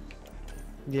 Ed.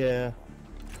 Yeah.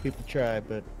 People try,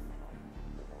 but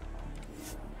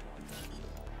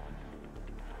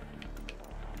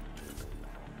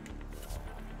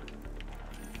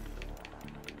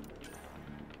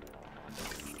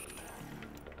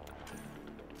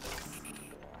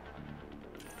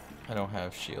I don't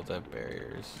have shields, I have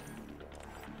barriers.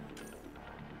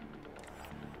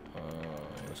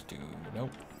 Let's do, nope.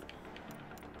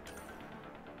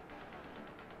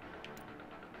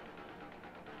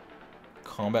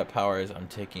 Combat powers I'm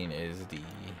taking is the,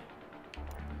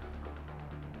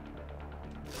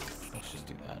 let's just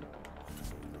do that.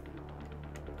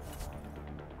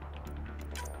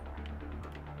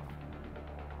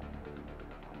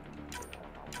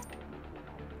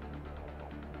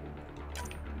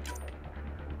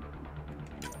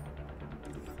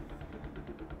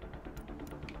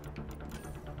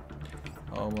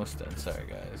 Almost done. Sorry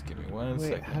guys, give me one wait,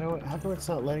 second. how come it's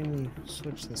not letting me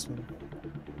switch this one?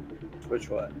 Which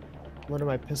what? One of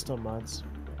my pistol mods.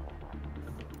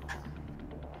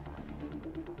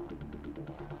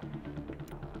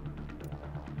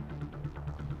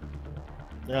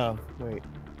 Oh, wait.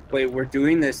 Wait, we're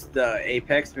doing the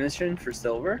Apex mission for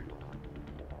silver?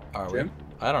 Are Jim?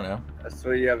 we? I don't know. That's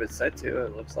what you have it set to,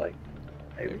 it looks like.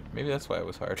 Maybe. Maybe that's why it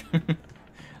was hard.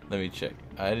 Let me check.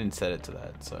 I didn't set it to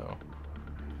that, so.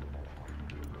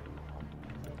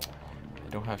 I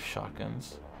don't have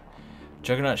shotguns.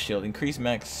 Juggernaut shield. Increase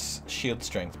max shield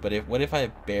strength, but what if I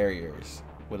have barriers?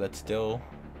 Will that still...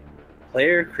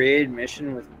 Player created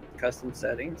mission with custom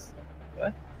settings?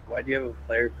 What? Why do you have a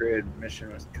player created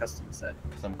mission with custom settings?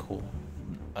 Because I'm cool.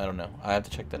 I don't know. I have to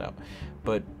check that out.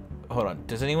 But, hold on.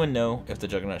 Does anyone know if the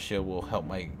Juggernaut shield will help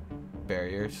my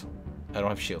barriers? I don't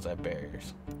have shields, I have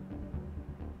barriers.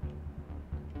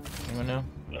 Anyone know?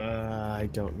 I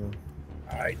don't know.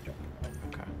 I don't know.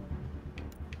 Okay.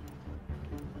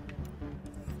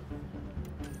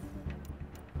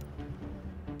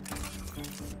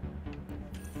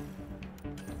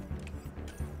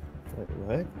 Wait,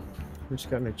 what? We just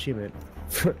got an achievement.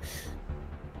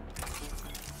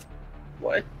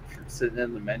 What? Sitting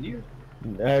in the menu?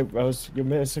 I was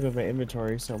messing with my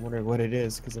inventory, so I'm wondering what it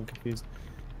is because I'm confused.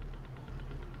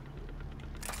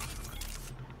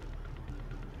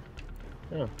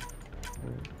 Oh.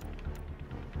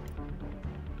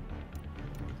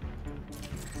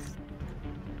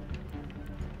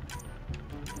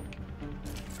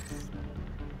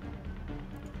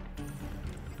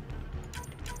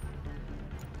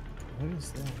 What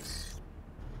is this?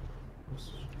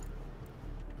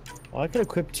 Oh, I can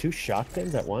equip 2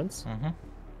 shotguns at once?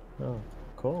 Mm-hmm. Oh,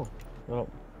 cool. I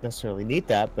don't necessarily need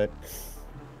that, but...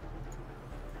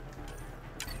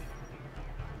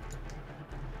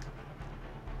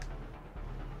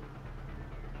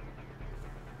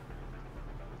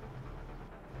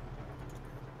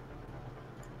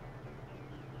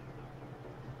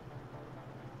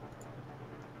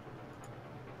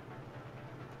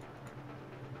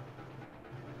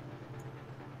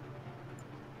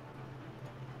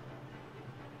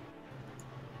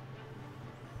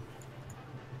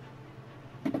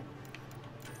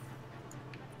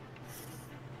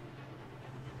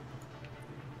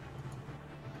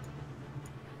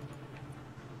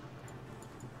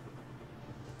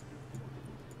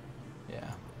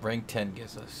 Yeah, rank 10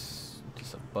 gives us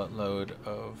just a buttload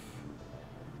of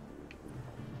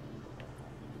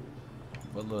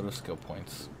skill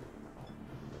points.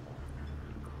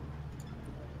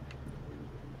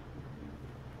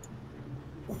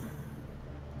 We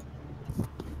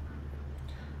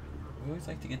always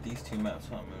like to get these 2 maps,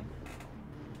 huh, Moon?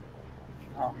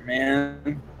 Oh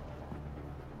man,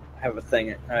 I have a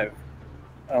thing. I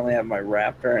only have my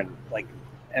Raptor and like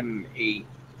M8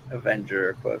 Avenger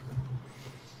equipped.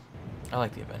 I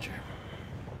like the Avenger.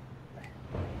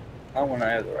 Not when I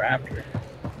have the Raptor.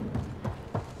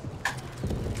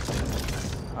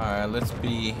 Alright, let's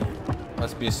be a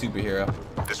superhero.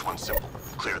 This one's simple.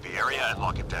 Clear the area and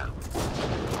lock it down.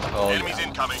 Oh, Enemies yeah.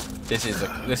 incoming. This is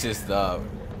the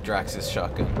Drax's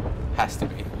shotgun. Has to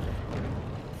be.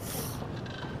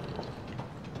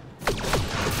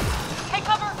 Take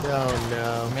cover. Oh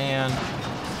no. Man.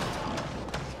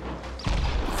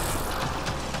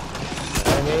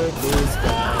 I hate these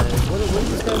guys. What are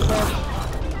these guys called?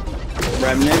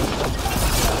 Remnant.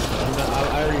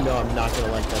 I already know I'm not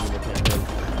gonna like them in the campaign.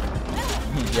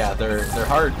 Yeah, they're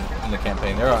hard in the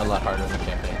campaign. They're a lot harder in the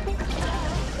campaign.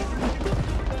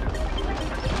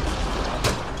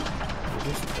 They're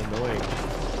just annoying.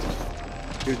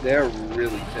 Dude, they're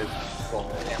really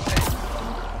difficult in the campaign.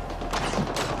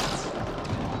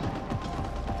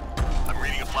 I'm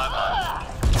reading a flatline.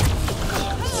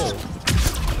 Oh.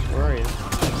 Where are you?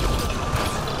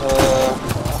 Oh,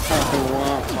 I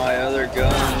want my other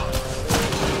gun.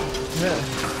 Yeah.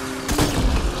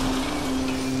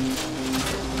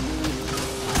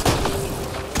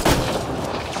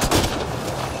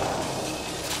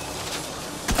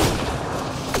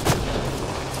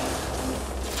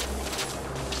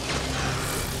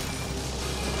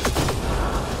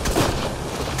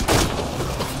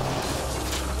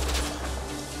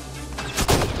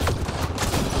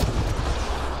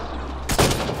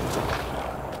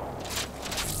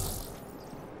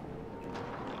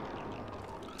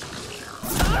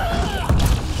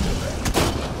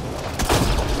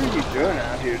 Doing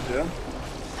out here, Joe?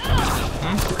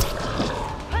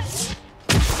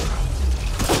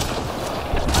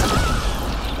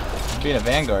 Being a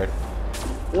Vanguard.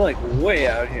 You're like way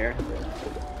out here.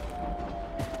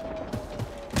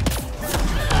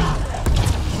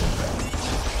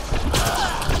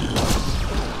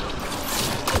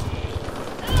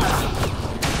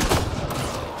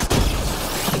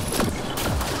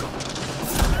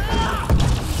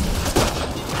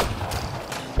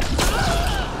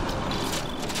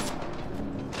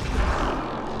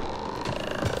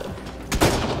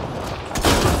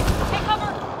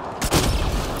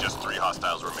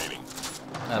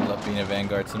 I love being a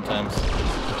Vanguard sometimes.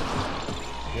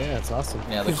 Yeah, it's awesome.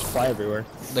 Yeah, They just fly everywhere.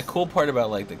 The cool part about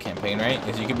like the campaign, right,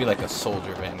 is you can be like a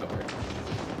soldier Vanguard.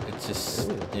 It's just,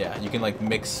 Ooh. yeah, you can like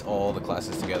mix all the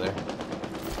classes together.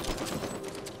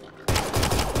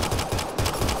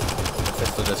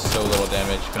 Pistol does so little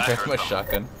damage compared to my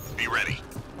shotgun. Be ready.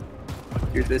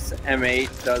 Dude, this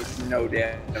M8 does no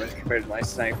damage compared to my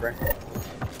sniper.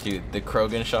 Dude, the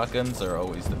Krogan shotguns are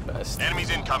always the best.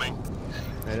 Enemies incoming.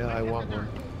 I know, I want one.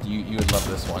 You would love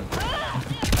this one.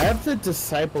 I have the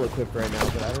Disciple equipped right now,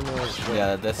 but I don't know what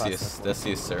Yeah, that's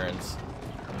the Assurance.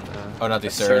 Oh, not the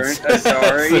Assurance.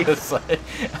 Sorry.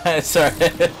 Sorry.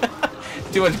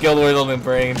 Too much Guild Wars on the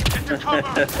brain.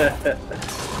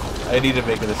 I need to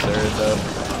make it Assurance though.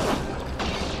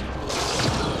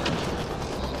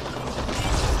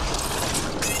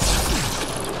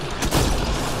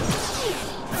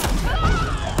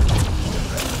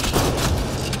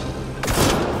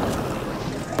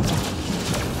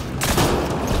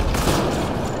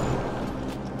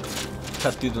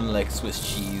 Cut through them like Swiss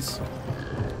cheese.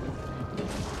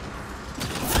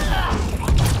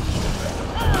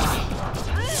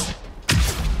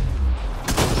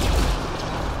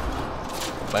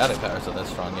 Biotic power's not that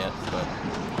strong yet, but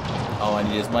all I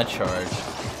need is my charge.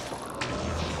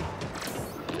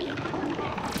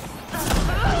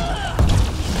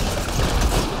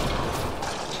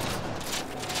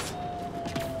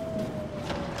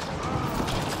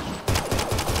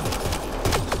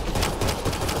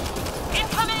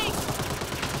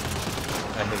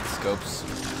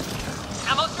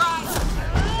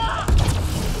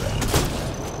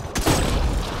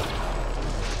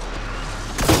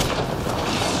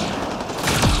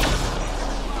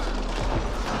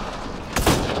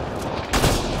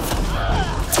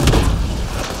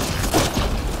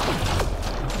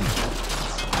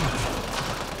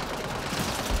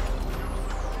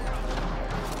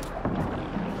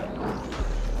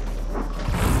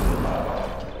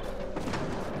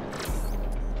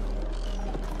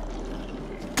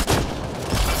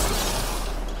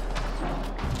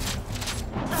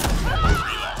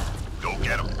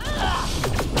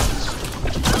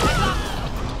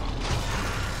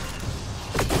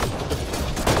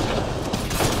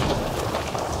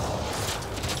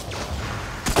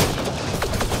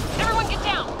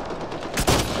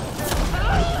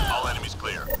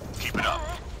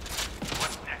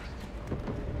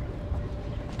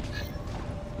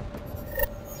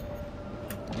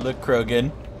 Look,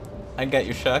 Krogan. I got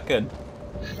your shotgun.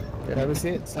 Did I ever see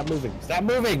it? Stop moving. Stop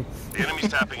moving! The enemy's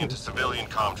tapping into civilian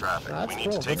comm traffic. That's We need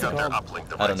cool. to take What's out it their called? uplink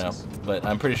devices. I don't know, but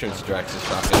I'm pretty sure it's Drax's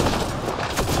shotgun.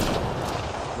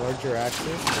 Lord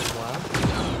Juraxis? Wow.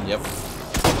 Yep.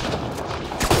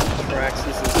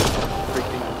 Praxis is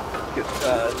freaking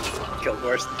Guild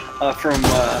Wars from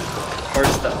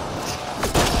Hearthstone.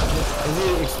 Is he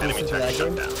Enemy exclusive to tech that shut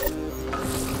game? down.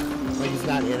 Like he's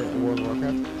not in World of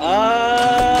Warcraft?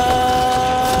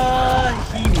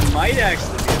 He might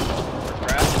actually be in World of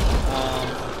Warcraft.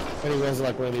 But he was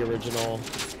like one of the original.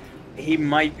 He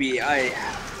might be.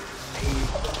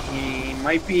 He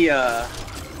might be.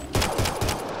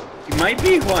 He might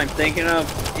be who I'm thinking of.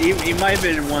 He might have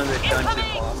been in one of the dungeon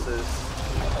bosses.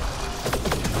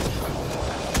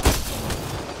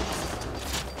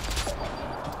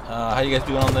 How you guys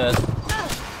doing on this?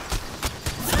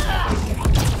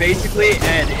 Basically,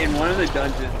 Ed, in one of the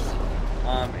dungeons,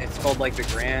 it's called like the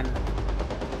Grand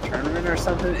Tournament or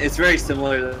something. It's very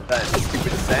similar to that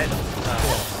stupid set,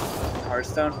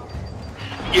 Hearthstone.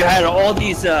 You had all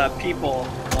these people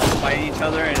fighting each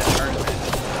other in a tournament.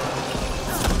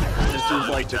 This was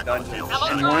like the dungeon,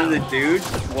 and one of the dudes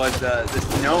was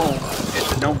this gnome.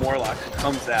 It's a gnome warlock who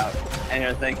comes out, and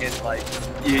you're thinking like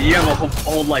you have a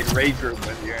whole like raid group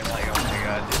with you, and like, oh my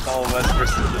god, it's all of us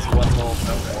versus this one little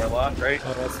gnome warlock, right?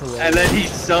 Oh, that's hilarious. And then he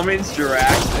summons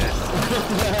Juraxis.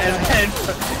 And then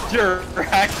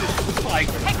Juraxis is like,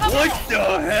 what the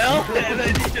hell? And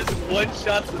then he just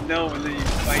one-shots the gnome and then you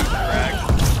fight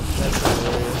Juraxis. That's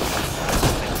hilarious.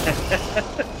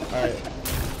 Alright.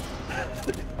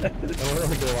 I wonder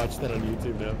if I can watch that on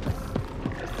YouTube now.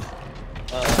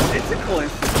 It's a cool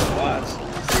instance to watch.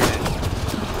 You've seen it.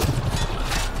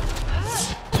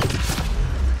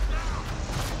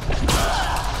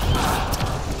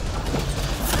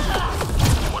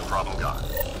 One problem gone.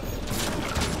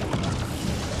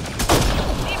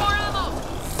 Need more ammo.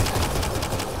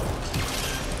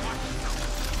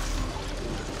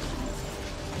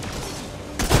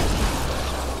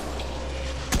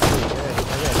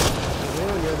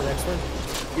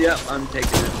 Yep, I'm taking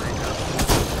it right now.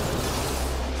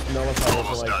 Nullifiers are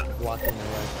Almost like done. blocking my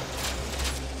way.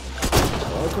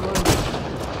 Oh, come on.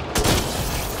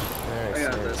 Alright, I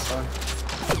got sorry. this one.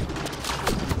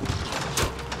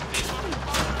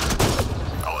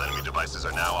 All enemy devices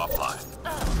are now offline.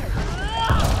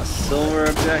 Silver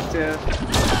objective.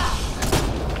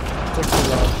 Took too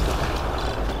long.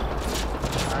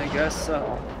 I guess so.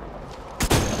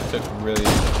 Took really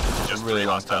Just really 3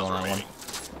 long time hostiles on that one. remaining.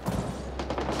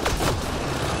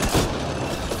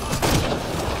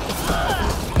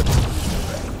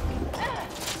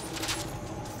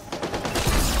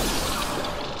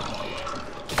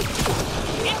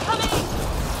 Incoming.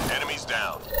 Enemies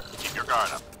down. Keep your guard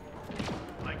up.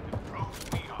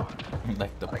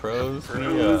 Like the pros,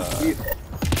 we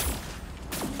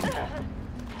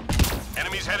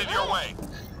Enemies headed your way.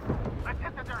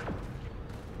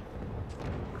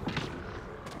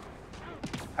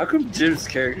 How come Jim's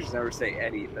characters never say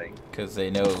anything? because they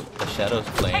know the Shadow's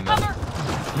playing Take them. cover.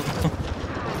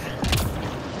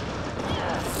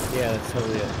 Yeah, that's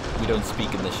totally it. We don't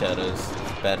speak in the shadows.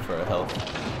 It's bad for our health.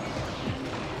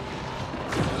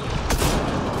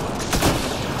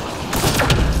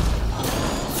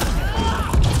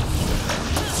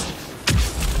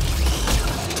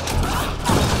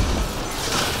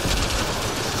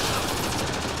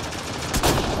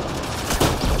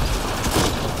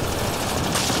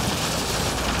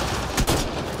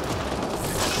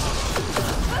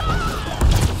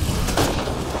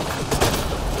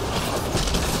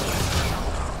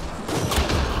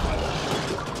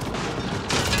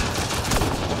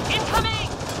 Incoming.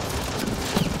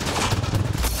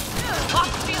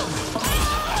 Locked field.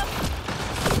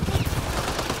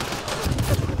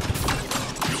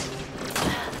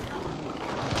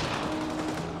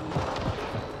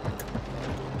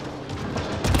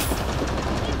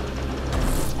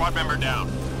 Squad member down.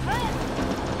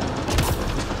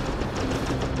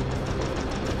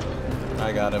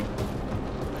 I got him.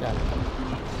 Yeah.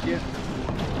 Yeah.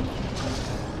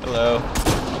 Hello.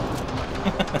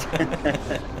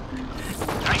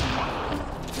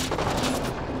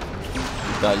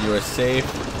 Thought you were safe.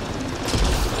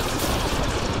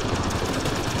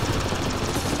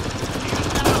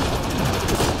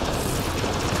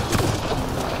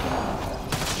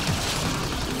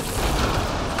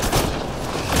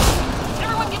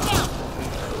 Everyone get down.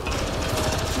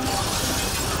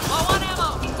 Low on ammo.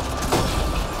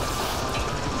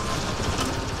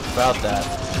 About that.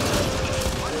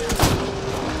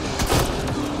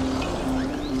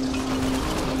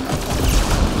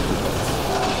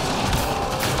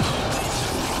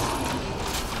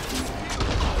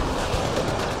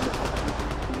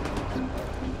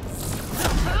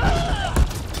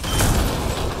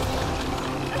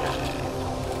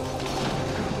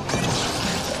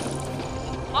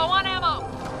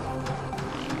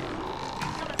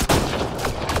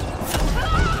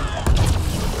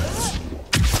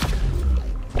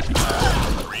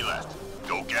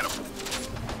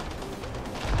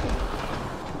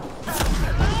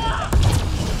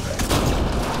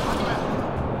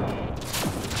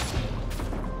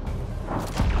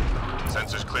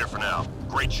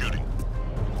 Great shooting.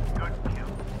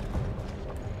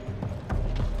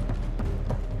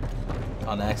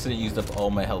 On accident, used up all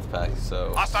my health packs,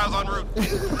 so Hostiles en route.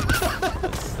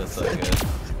 that's not good.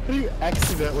 How do you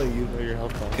accidentally use all your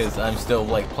health packs? Because I'm still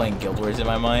like playing Guild Wars in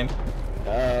my mind.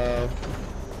 Everyone's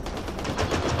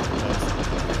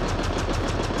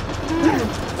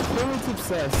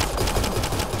obsessed.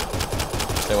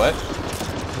 Say what?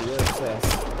 You're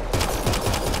obsessed.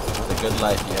 It's a good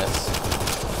life, yes.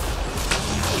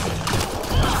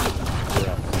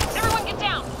 Everyone get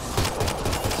down!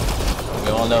 We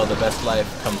all know the best life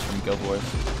comes from Guild Wars.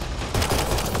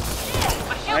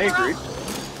 My I shields are agree. up.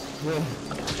 Yeah.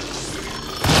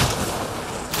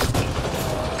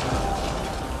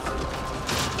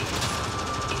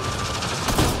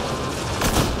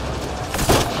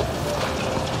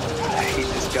 I hate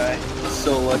this guy. I'm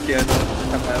so lucky I don't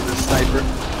come out of the sniper.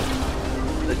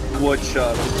 The wood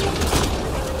shot him.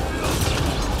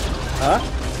 Huh?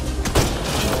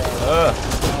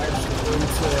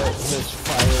 Into his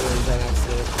fire and then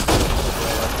accident.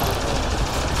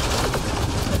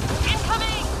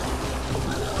 Incoming!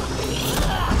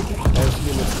 I was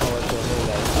gonna call it the whole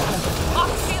life. Off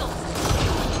the field!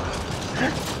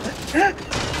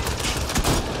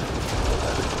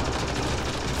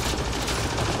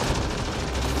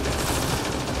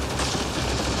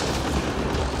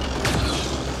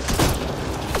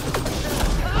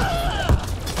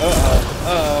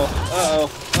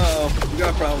 We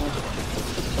got a problem.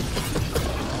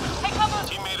 Take cover!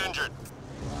 Teammate injured.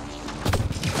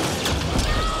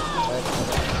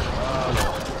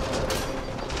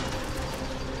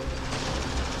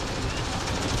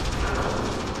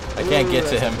 I can't get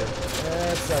to him.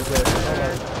 That's not good.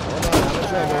 Hold on. I'm in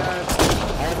trouble.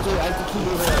 I have to keep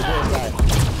moving like this guy.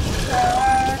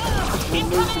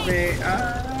 Move to me.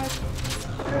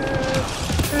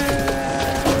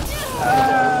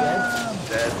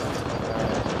 Dead.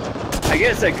 I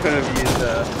guess I could have used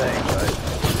the thing, but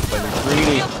But you're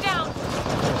greedy. Shields down!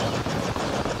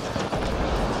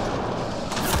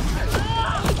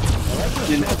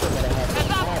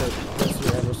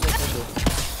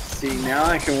 see, now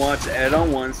I can watch Ed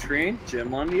on one screen,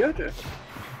 Jim on the other.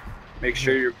 Make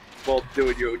sure you're both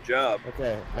doing your job.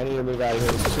 Okay, I need to move out of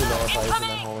here. There's 2 modifiers in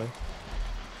that hallway.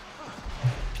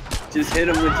 Just hit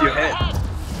him with your head.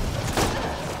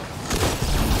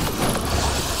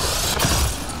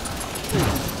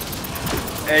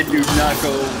 Ed, do not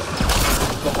go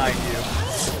behind you.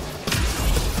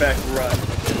 In fact, run.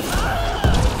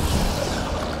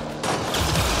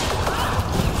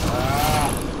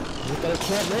 You gotta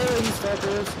trap melee, you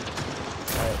fuckers.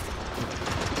 Alright.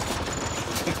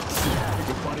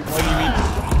 What do you mean?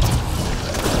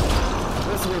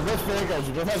 Listen, we're both vanguards.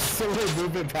 We don't have similar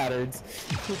movement patterns.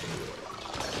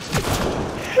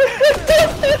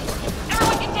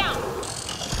 Everyone get down!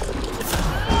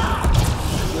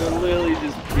 They're literally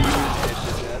just beating Ed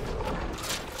to death.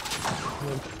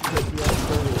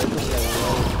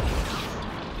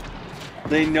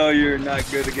 They know you're not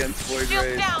good against Void Shields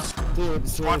Rays. down! Dude,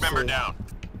 Squad member seriously. down.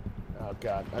 Oh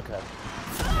god, okay.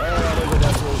 Oh,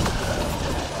 that's what.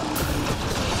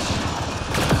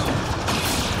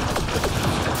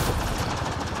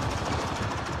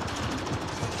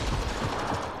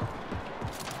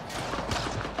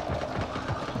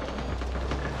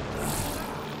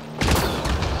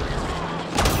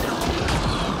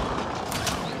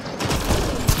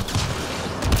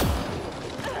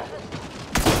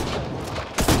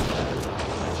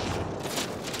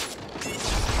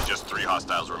 Just 3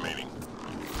 hostiles remaining.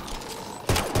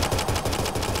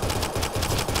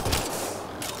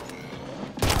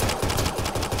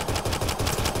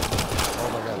 Oh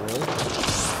my god, really?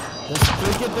 This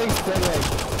freaking thing's dead right.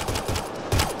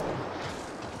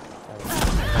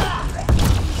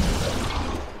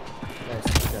 Nice,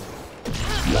 okay.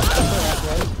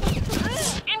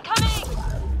 Incoming!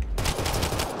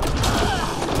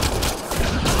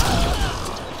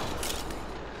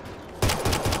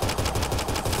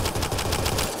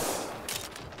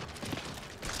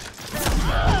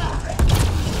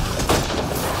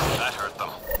 That hurt them.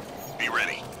 Be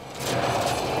ready.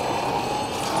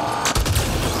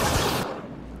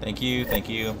 Thank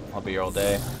you. I'll be here all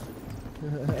day.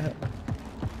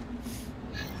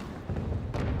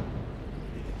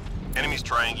 Enemies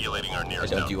triangulating our I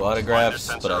nearest don't node. do autographs,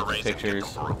 Find but their I sensor do arrays and get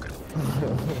pictures. them broken.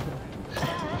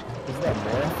 Isn't that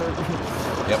more effort?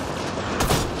 Yep.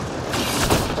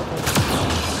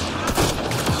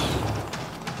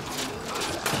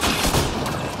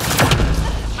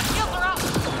 My shields are up!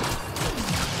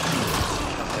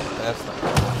 That's not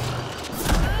good.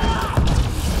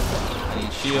 I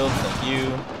need shields, thank you.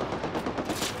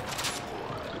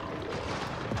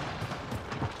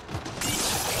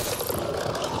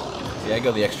 See, I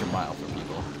go the extra mile for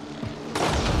people.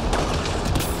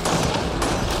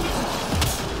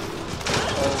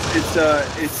 Oh, it's a.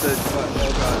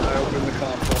 Oh god! I opened the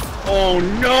console. Oh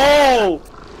no!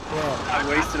 I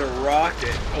wasted a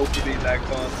rocket opening that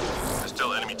console. There's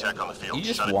still enemy tech on the field. You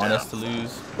just Shut it want down. us to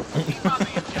lose.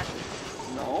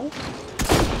 No?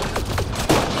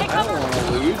 Take I don't cover. want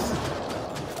to lose.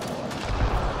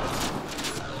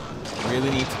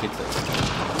 Really need to get this.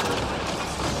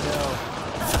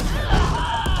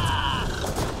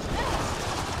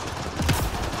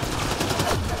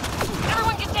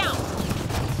 Everyone get down.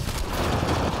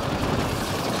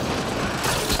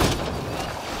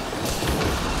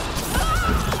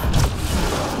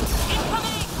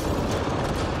 Incoming.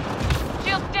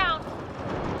 Shields down.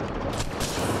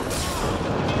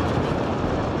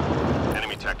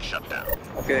 Enemy tech shut down.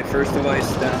 Okay, first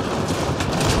device down.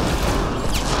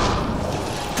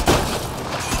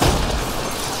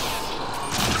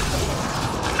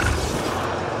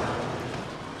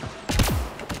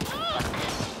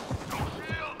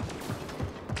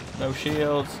 No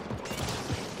shields.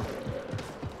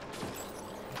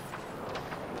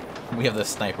 We have the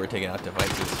sniper taking out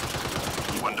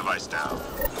devices. One device down.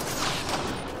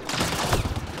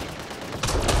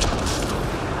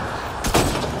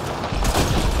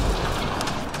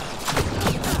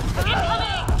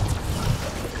 Incoming.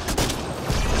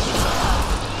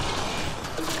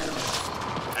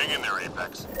 Hang in there,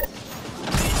 Apex.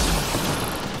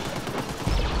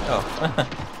 Oh,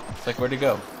 it's like where'd it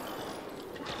go?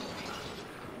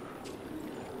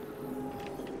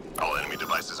 All enemy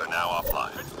devices are now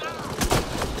offline.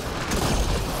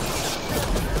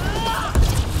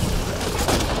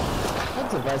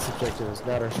 That device objective is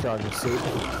not our strongest suit.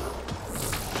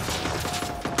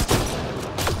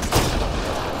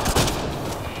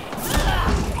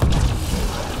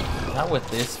 Not with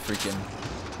this freaking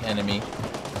enemy.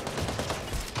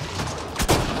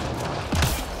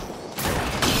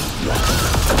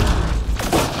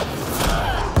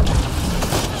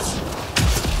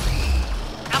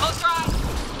 Ammo dry.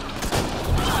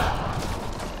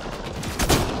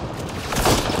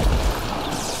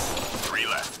 Three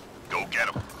left. Go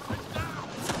get them.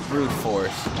 Brute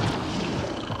force.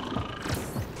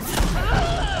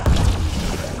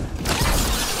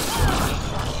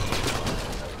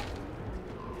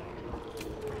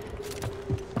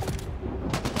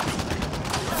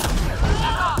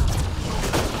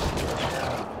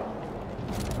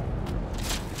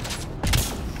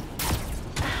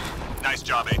 Nice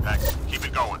job, Apex. Keep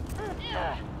it going.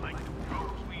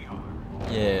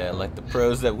 Yeah, like the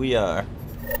pros that we are.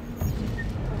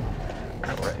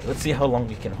 Alright, let's see how long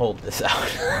we can hold this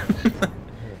out.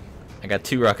 I got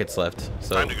 2 rockets left,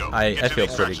 so Time to go. I Get to feel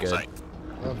the pretty extraction good. site.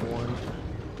 I have one.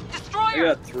 I Destroyer.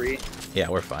 got 3. Yeah,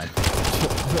 we're fine.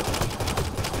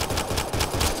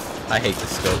 I hate the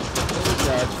scope.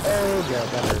 Oh god,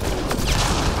 that hurt.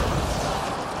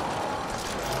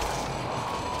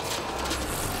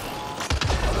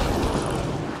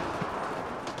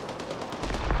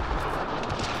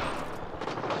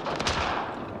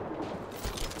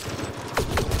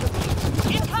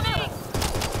 Incoming.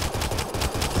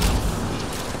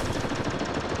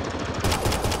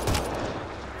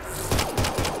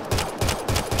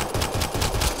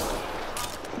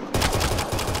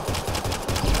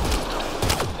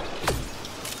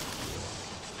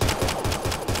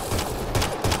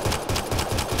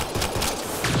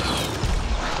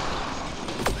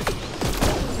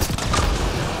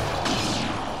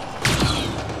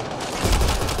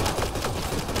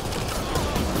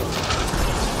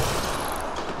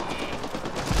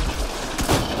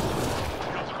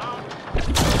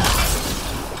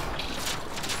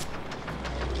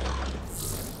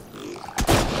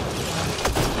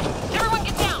 Everyone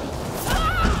get down.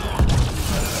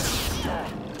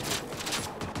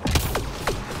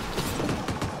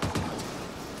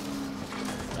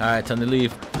 Alright, time to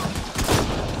leave. Right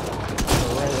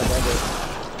above it.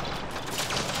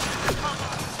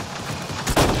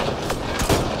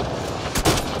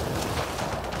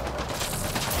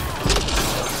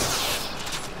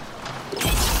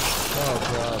 Oh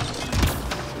god.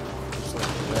 It's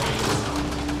like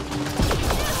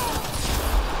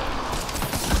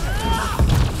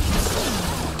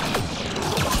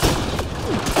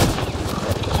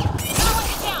Everyone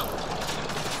get down.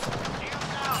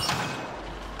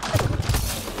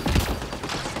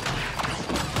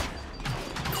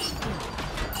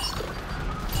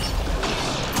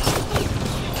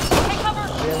 Take cover.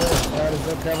 that is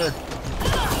no cover.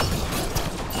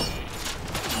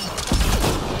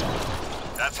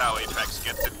 That's how Apex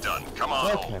gets it done. Come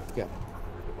on Okay, home. good.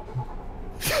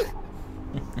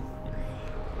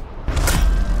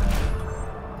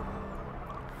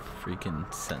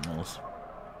 Freaking sentinels.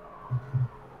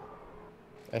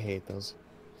 I hate those.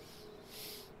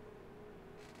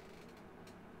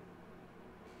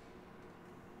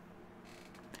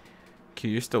 Q,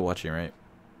 you're still watching, right?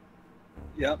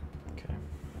 Yep. Okay.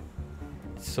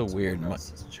 It's so weird. Someone else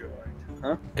has joined.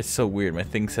 Huh? It's so weird. My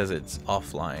thing says it's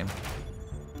offline,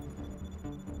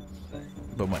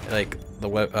 but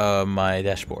my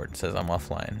dashboard says I'm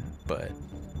offline, but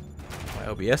my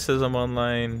OBS says I'm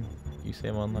online. You say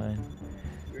I'm online.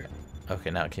 Weird. Okay,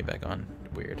 now it came back on.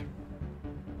 Weird.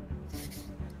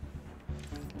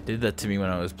 Did that to me when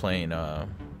I was playing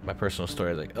my personal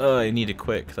story. Like, oh, I need to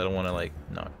quit because I don't want to like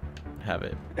not have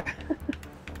it.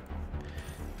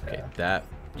 Okay, that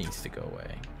needs to go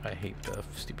away. I hate the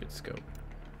stupid scope.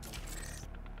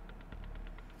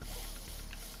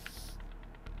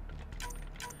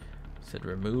 Said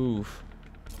remove.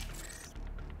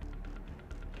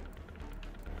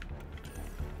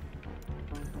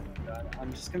 God,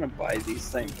 I'm just gonna buy these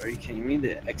things. Are you kidding me?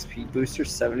 The XP booster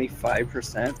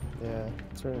 75%. Yeah,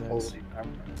 it's really nice. Holy, I'm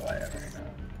gonna buy it right now.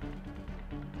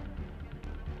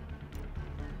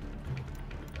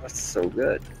 That's so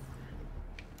good.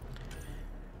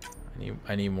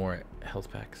 I need more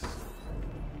health packs.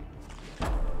 Oh,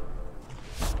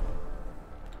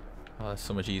 that's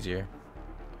so much easier.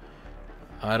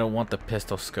 I don't want the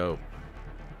pistol scope.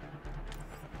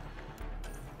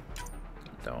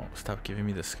 Don't stop giving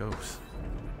me the scopes.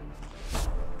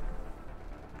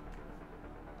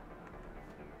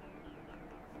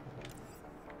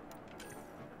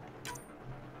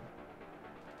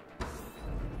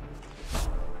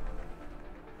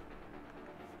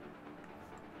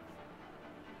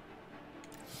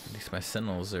 At least my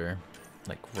sentinels are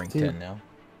like rank 10 now.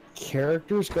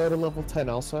 Characters go to level 10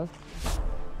 also?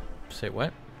 Say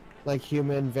what? Like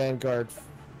human, Vanguard,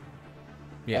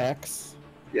 Yeah. X?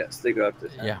 Yes, they go up to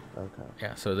 10. Yeah. Okay.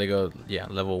 Yeah, so they go, yeah,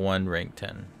 level 1, rank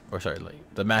 10. Or sorry,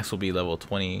 like, the max will be level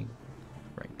 20,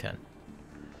 rank 10.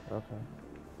 Okay.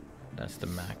 That's the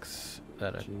max.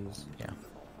 That Jeez. yeah.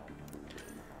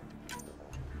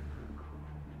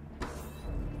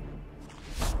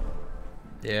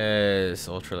 Yes,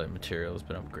 ultralight material has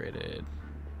been upgraded.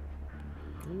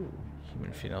 Ooh.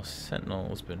 Human female sentinel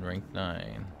has been ranked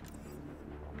 9.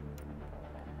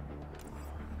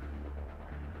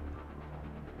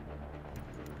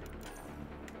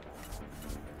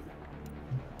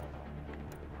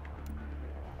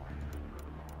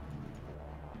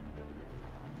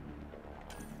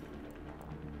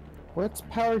 What's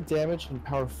power damage and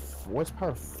what's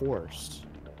power force?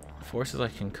 Force is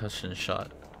like concussion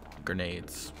shot,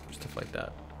 grenades, stuff like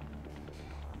that.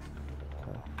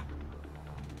 Okay.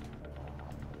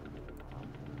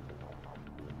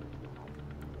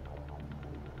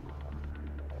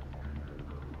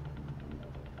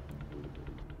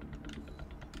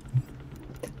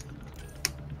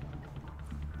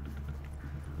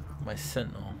 My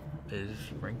sentinel is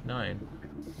rank 9.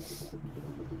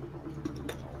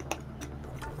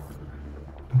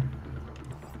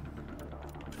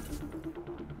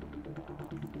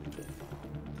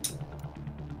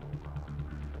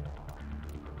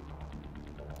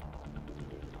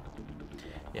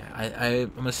 Yeah,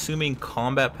 I'm assuming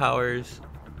combat powers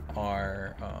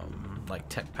are like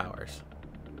tech powers.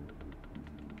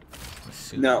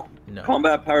 No. No.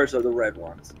 Combat powers are the red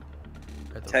ones.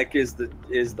 Are the- Tech is the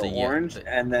yeah, orange,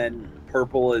 and then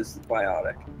purple is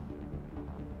biotic.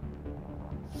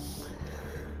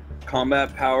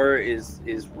 Combat power is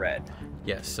red.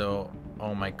 Yeah, so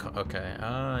okay.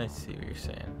 I see what you're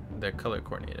saying. They're color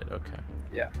coordinated. Okay.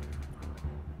 Yeah.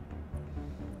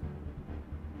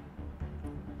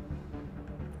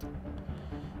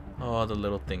 All the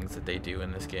little things that they do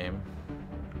in this game.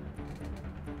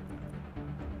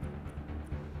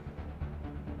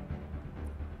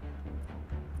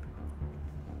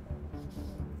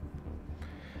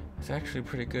 It's actually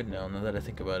pretty good now that I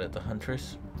think about it. The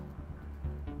Huntress.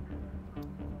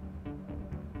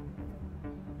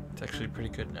 It's actually pretty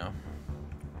good now.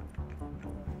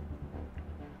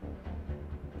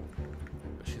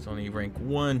 But she's only rank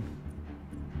 1.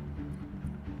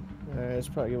 Alright, it's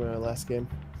probably gonna be my last game.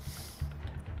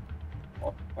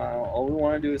 All we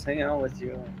want to do is hang out with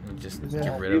you. And just Yeah.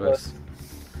 get rid of us.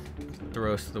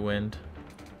 Throw us to the wind.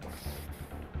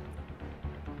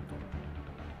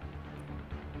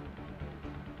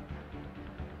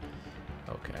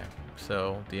 Okay,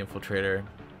 so the infiltrator.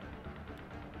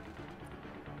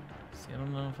 See, I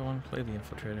don't know if I want to play the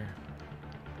infiltrator.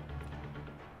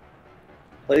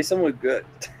 Play someone good.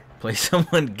 Play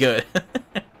someone good.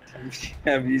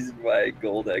 I'm using my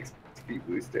gold XP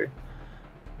booster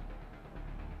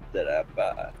that I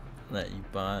bought. That you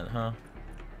bought, huh?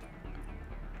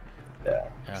 Yeah,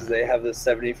 because they have the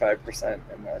 75%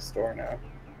 in the store now.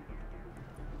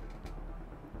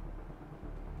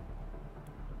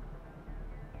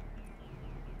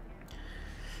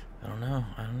 I don't know.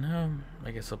 I don't know.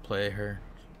 I guess I'll play her.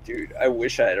 Dude, I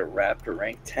wish I had a Raptor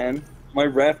rank 10. My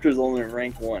Raptor's only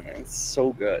rank 1, and it's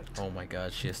so good. Oh my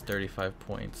god, she has 35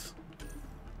 points.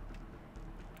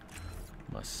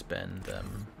 Must spend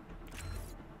them.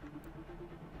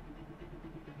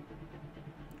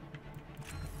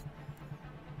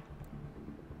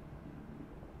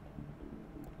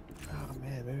 Oh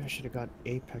man, maybe I should have got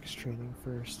Apex training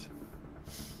first.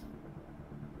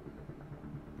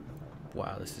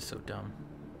 Wow, this is so dumb.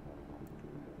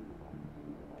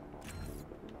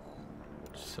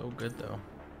 So good though.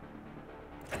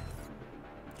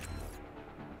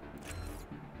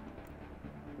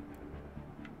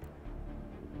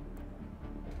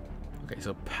 Okay,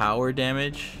 so power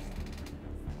damage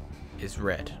is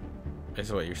red.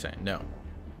 Is what you're saying? No.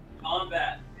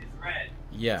 Combat is red.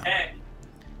 Yeah.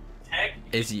 Tech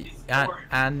Is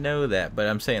I know that, but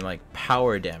I'm saying like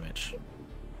power damage.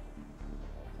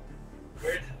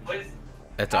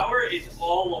 That's all. Power is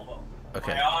all of them.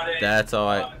 Okay, Biotic, that's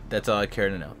all I care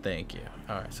to know. Thank you.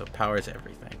 All right, so power is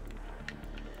everything.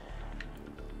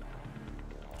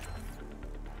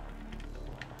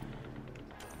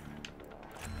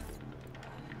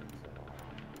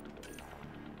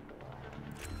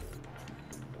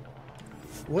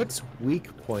 What's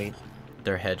weak point?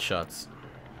 They're headshots.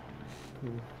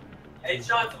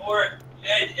 Headshots, or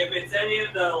if it's any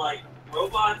of the like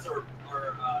robots or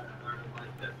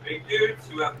like the big dudes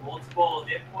who have multiple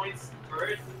hit points,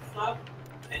 turrets and stuff,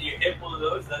 and you hit one of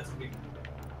those, that's weak.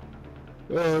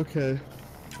 Oh, okay.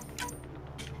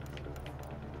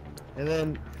 And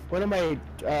then one of my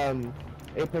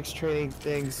Apex training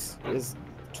things is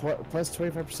plus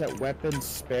 25% weapon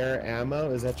spare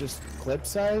ammo. Is that just clip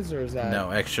size, or is that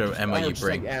No, extra ammo you just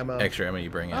bring. like ammo? Extra ammo you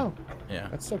bring in. Oh, Yeah.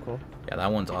 that's so cool. Yeah,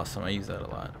 that one's awesome. I use that a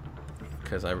lot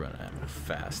because I run ammo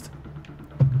fast.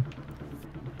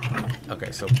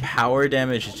 Okay, so power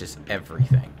damage is just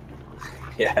everything.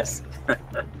 Yes.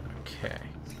 Okay.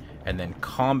 And then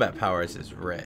combat powers is red.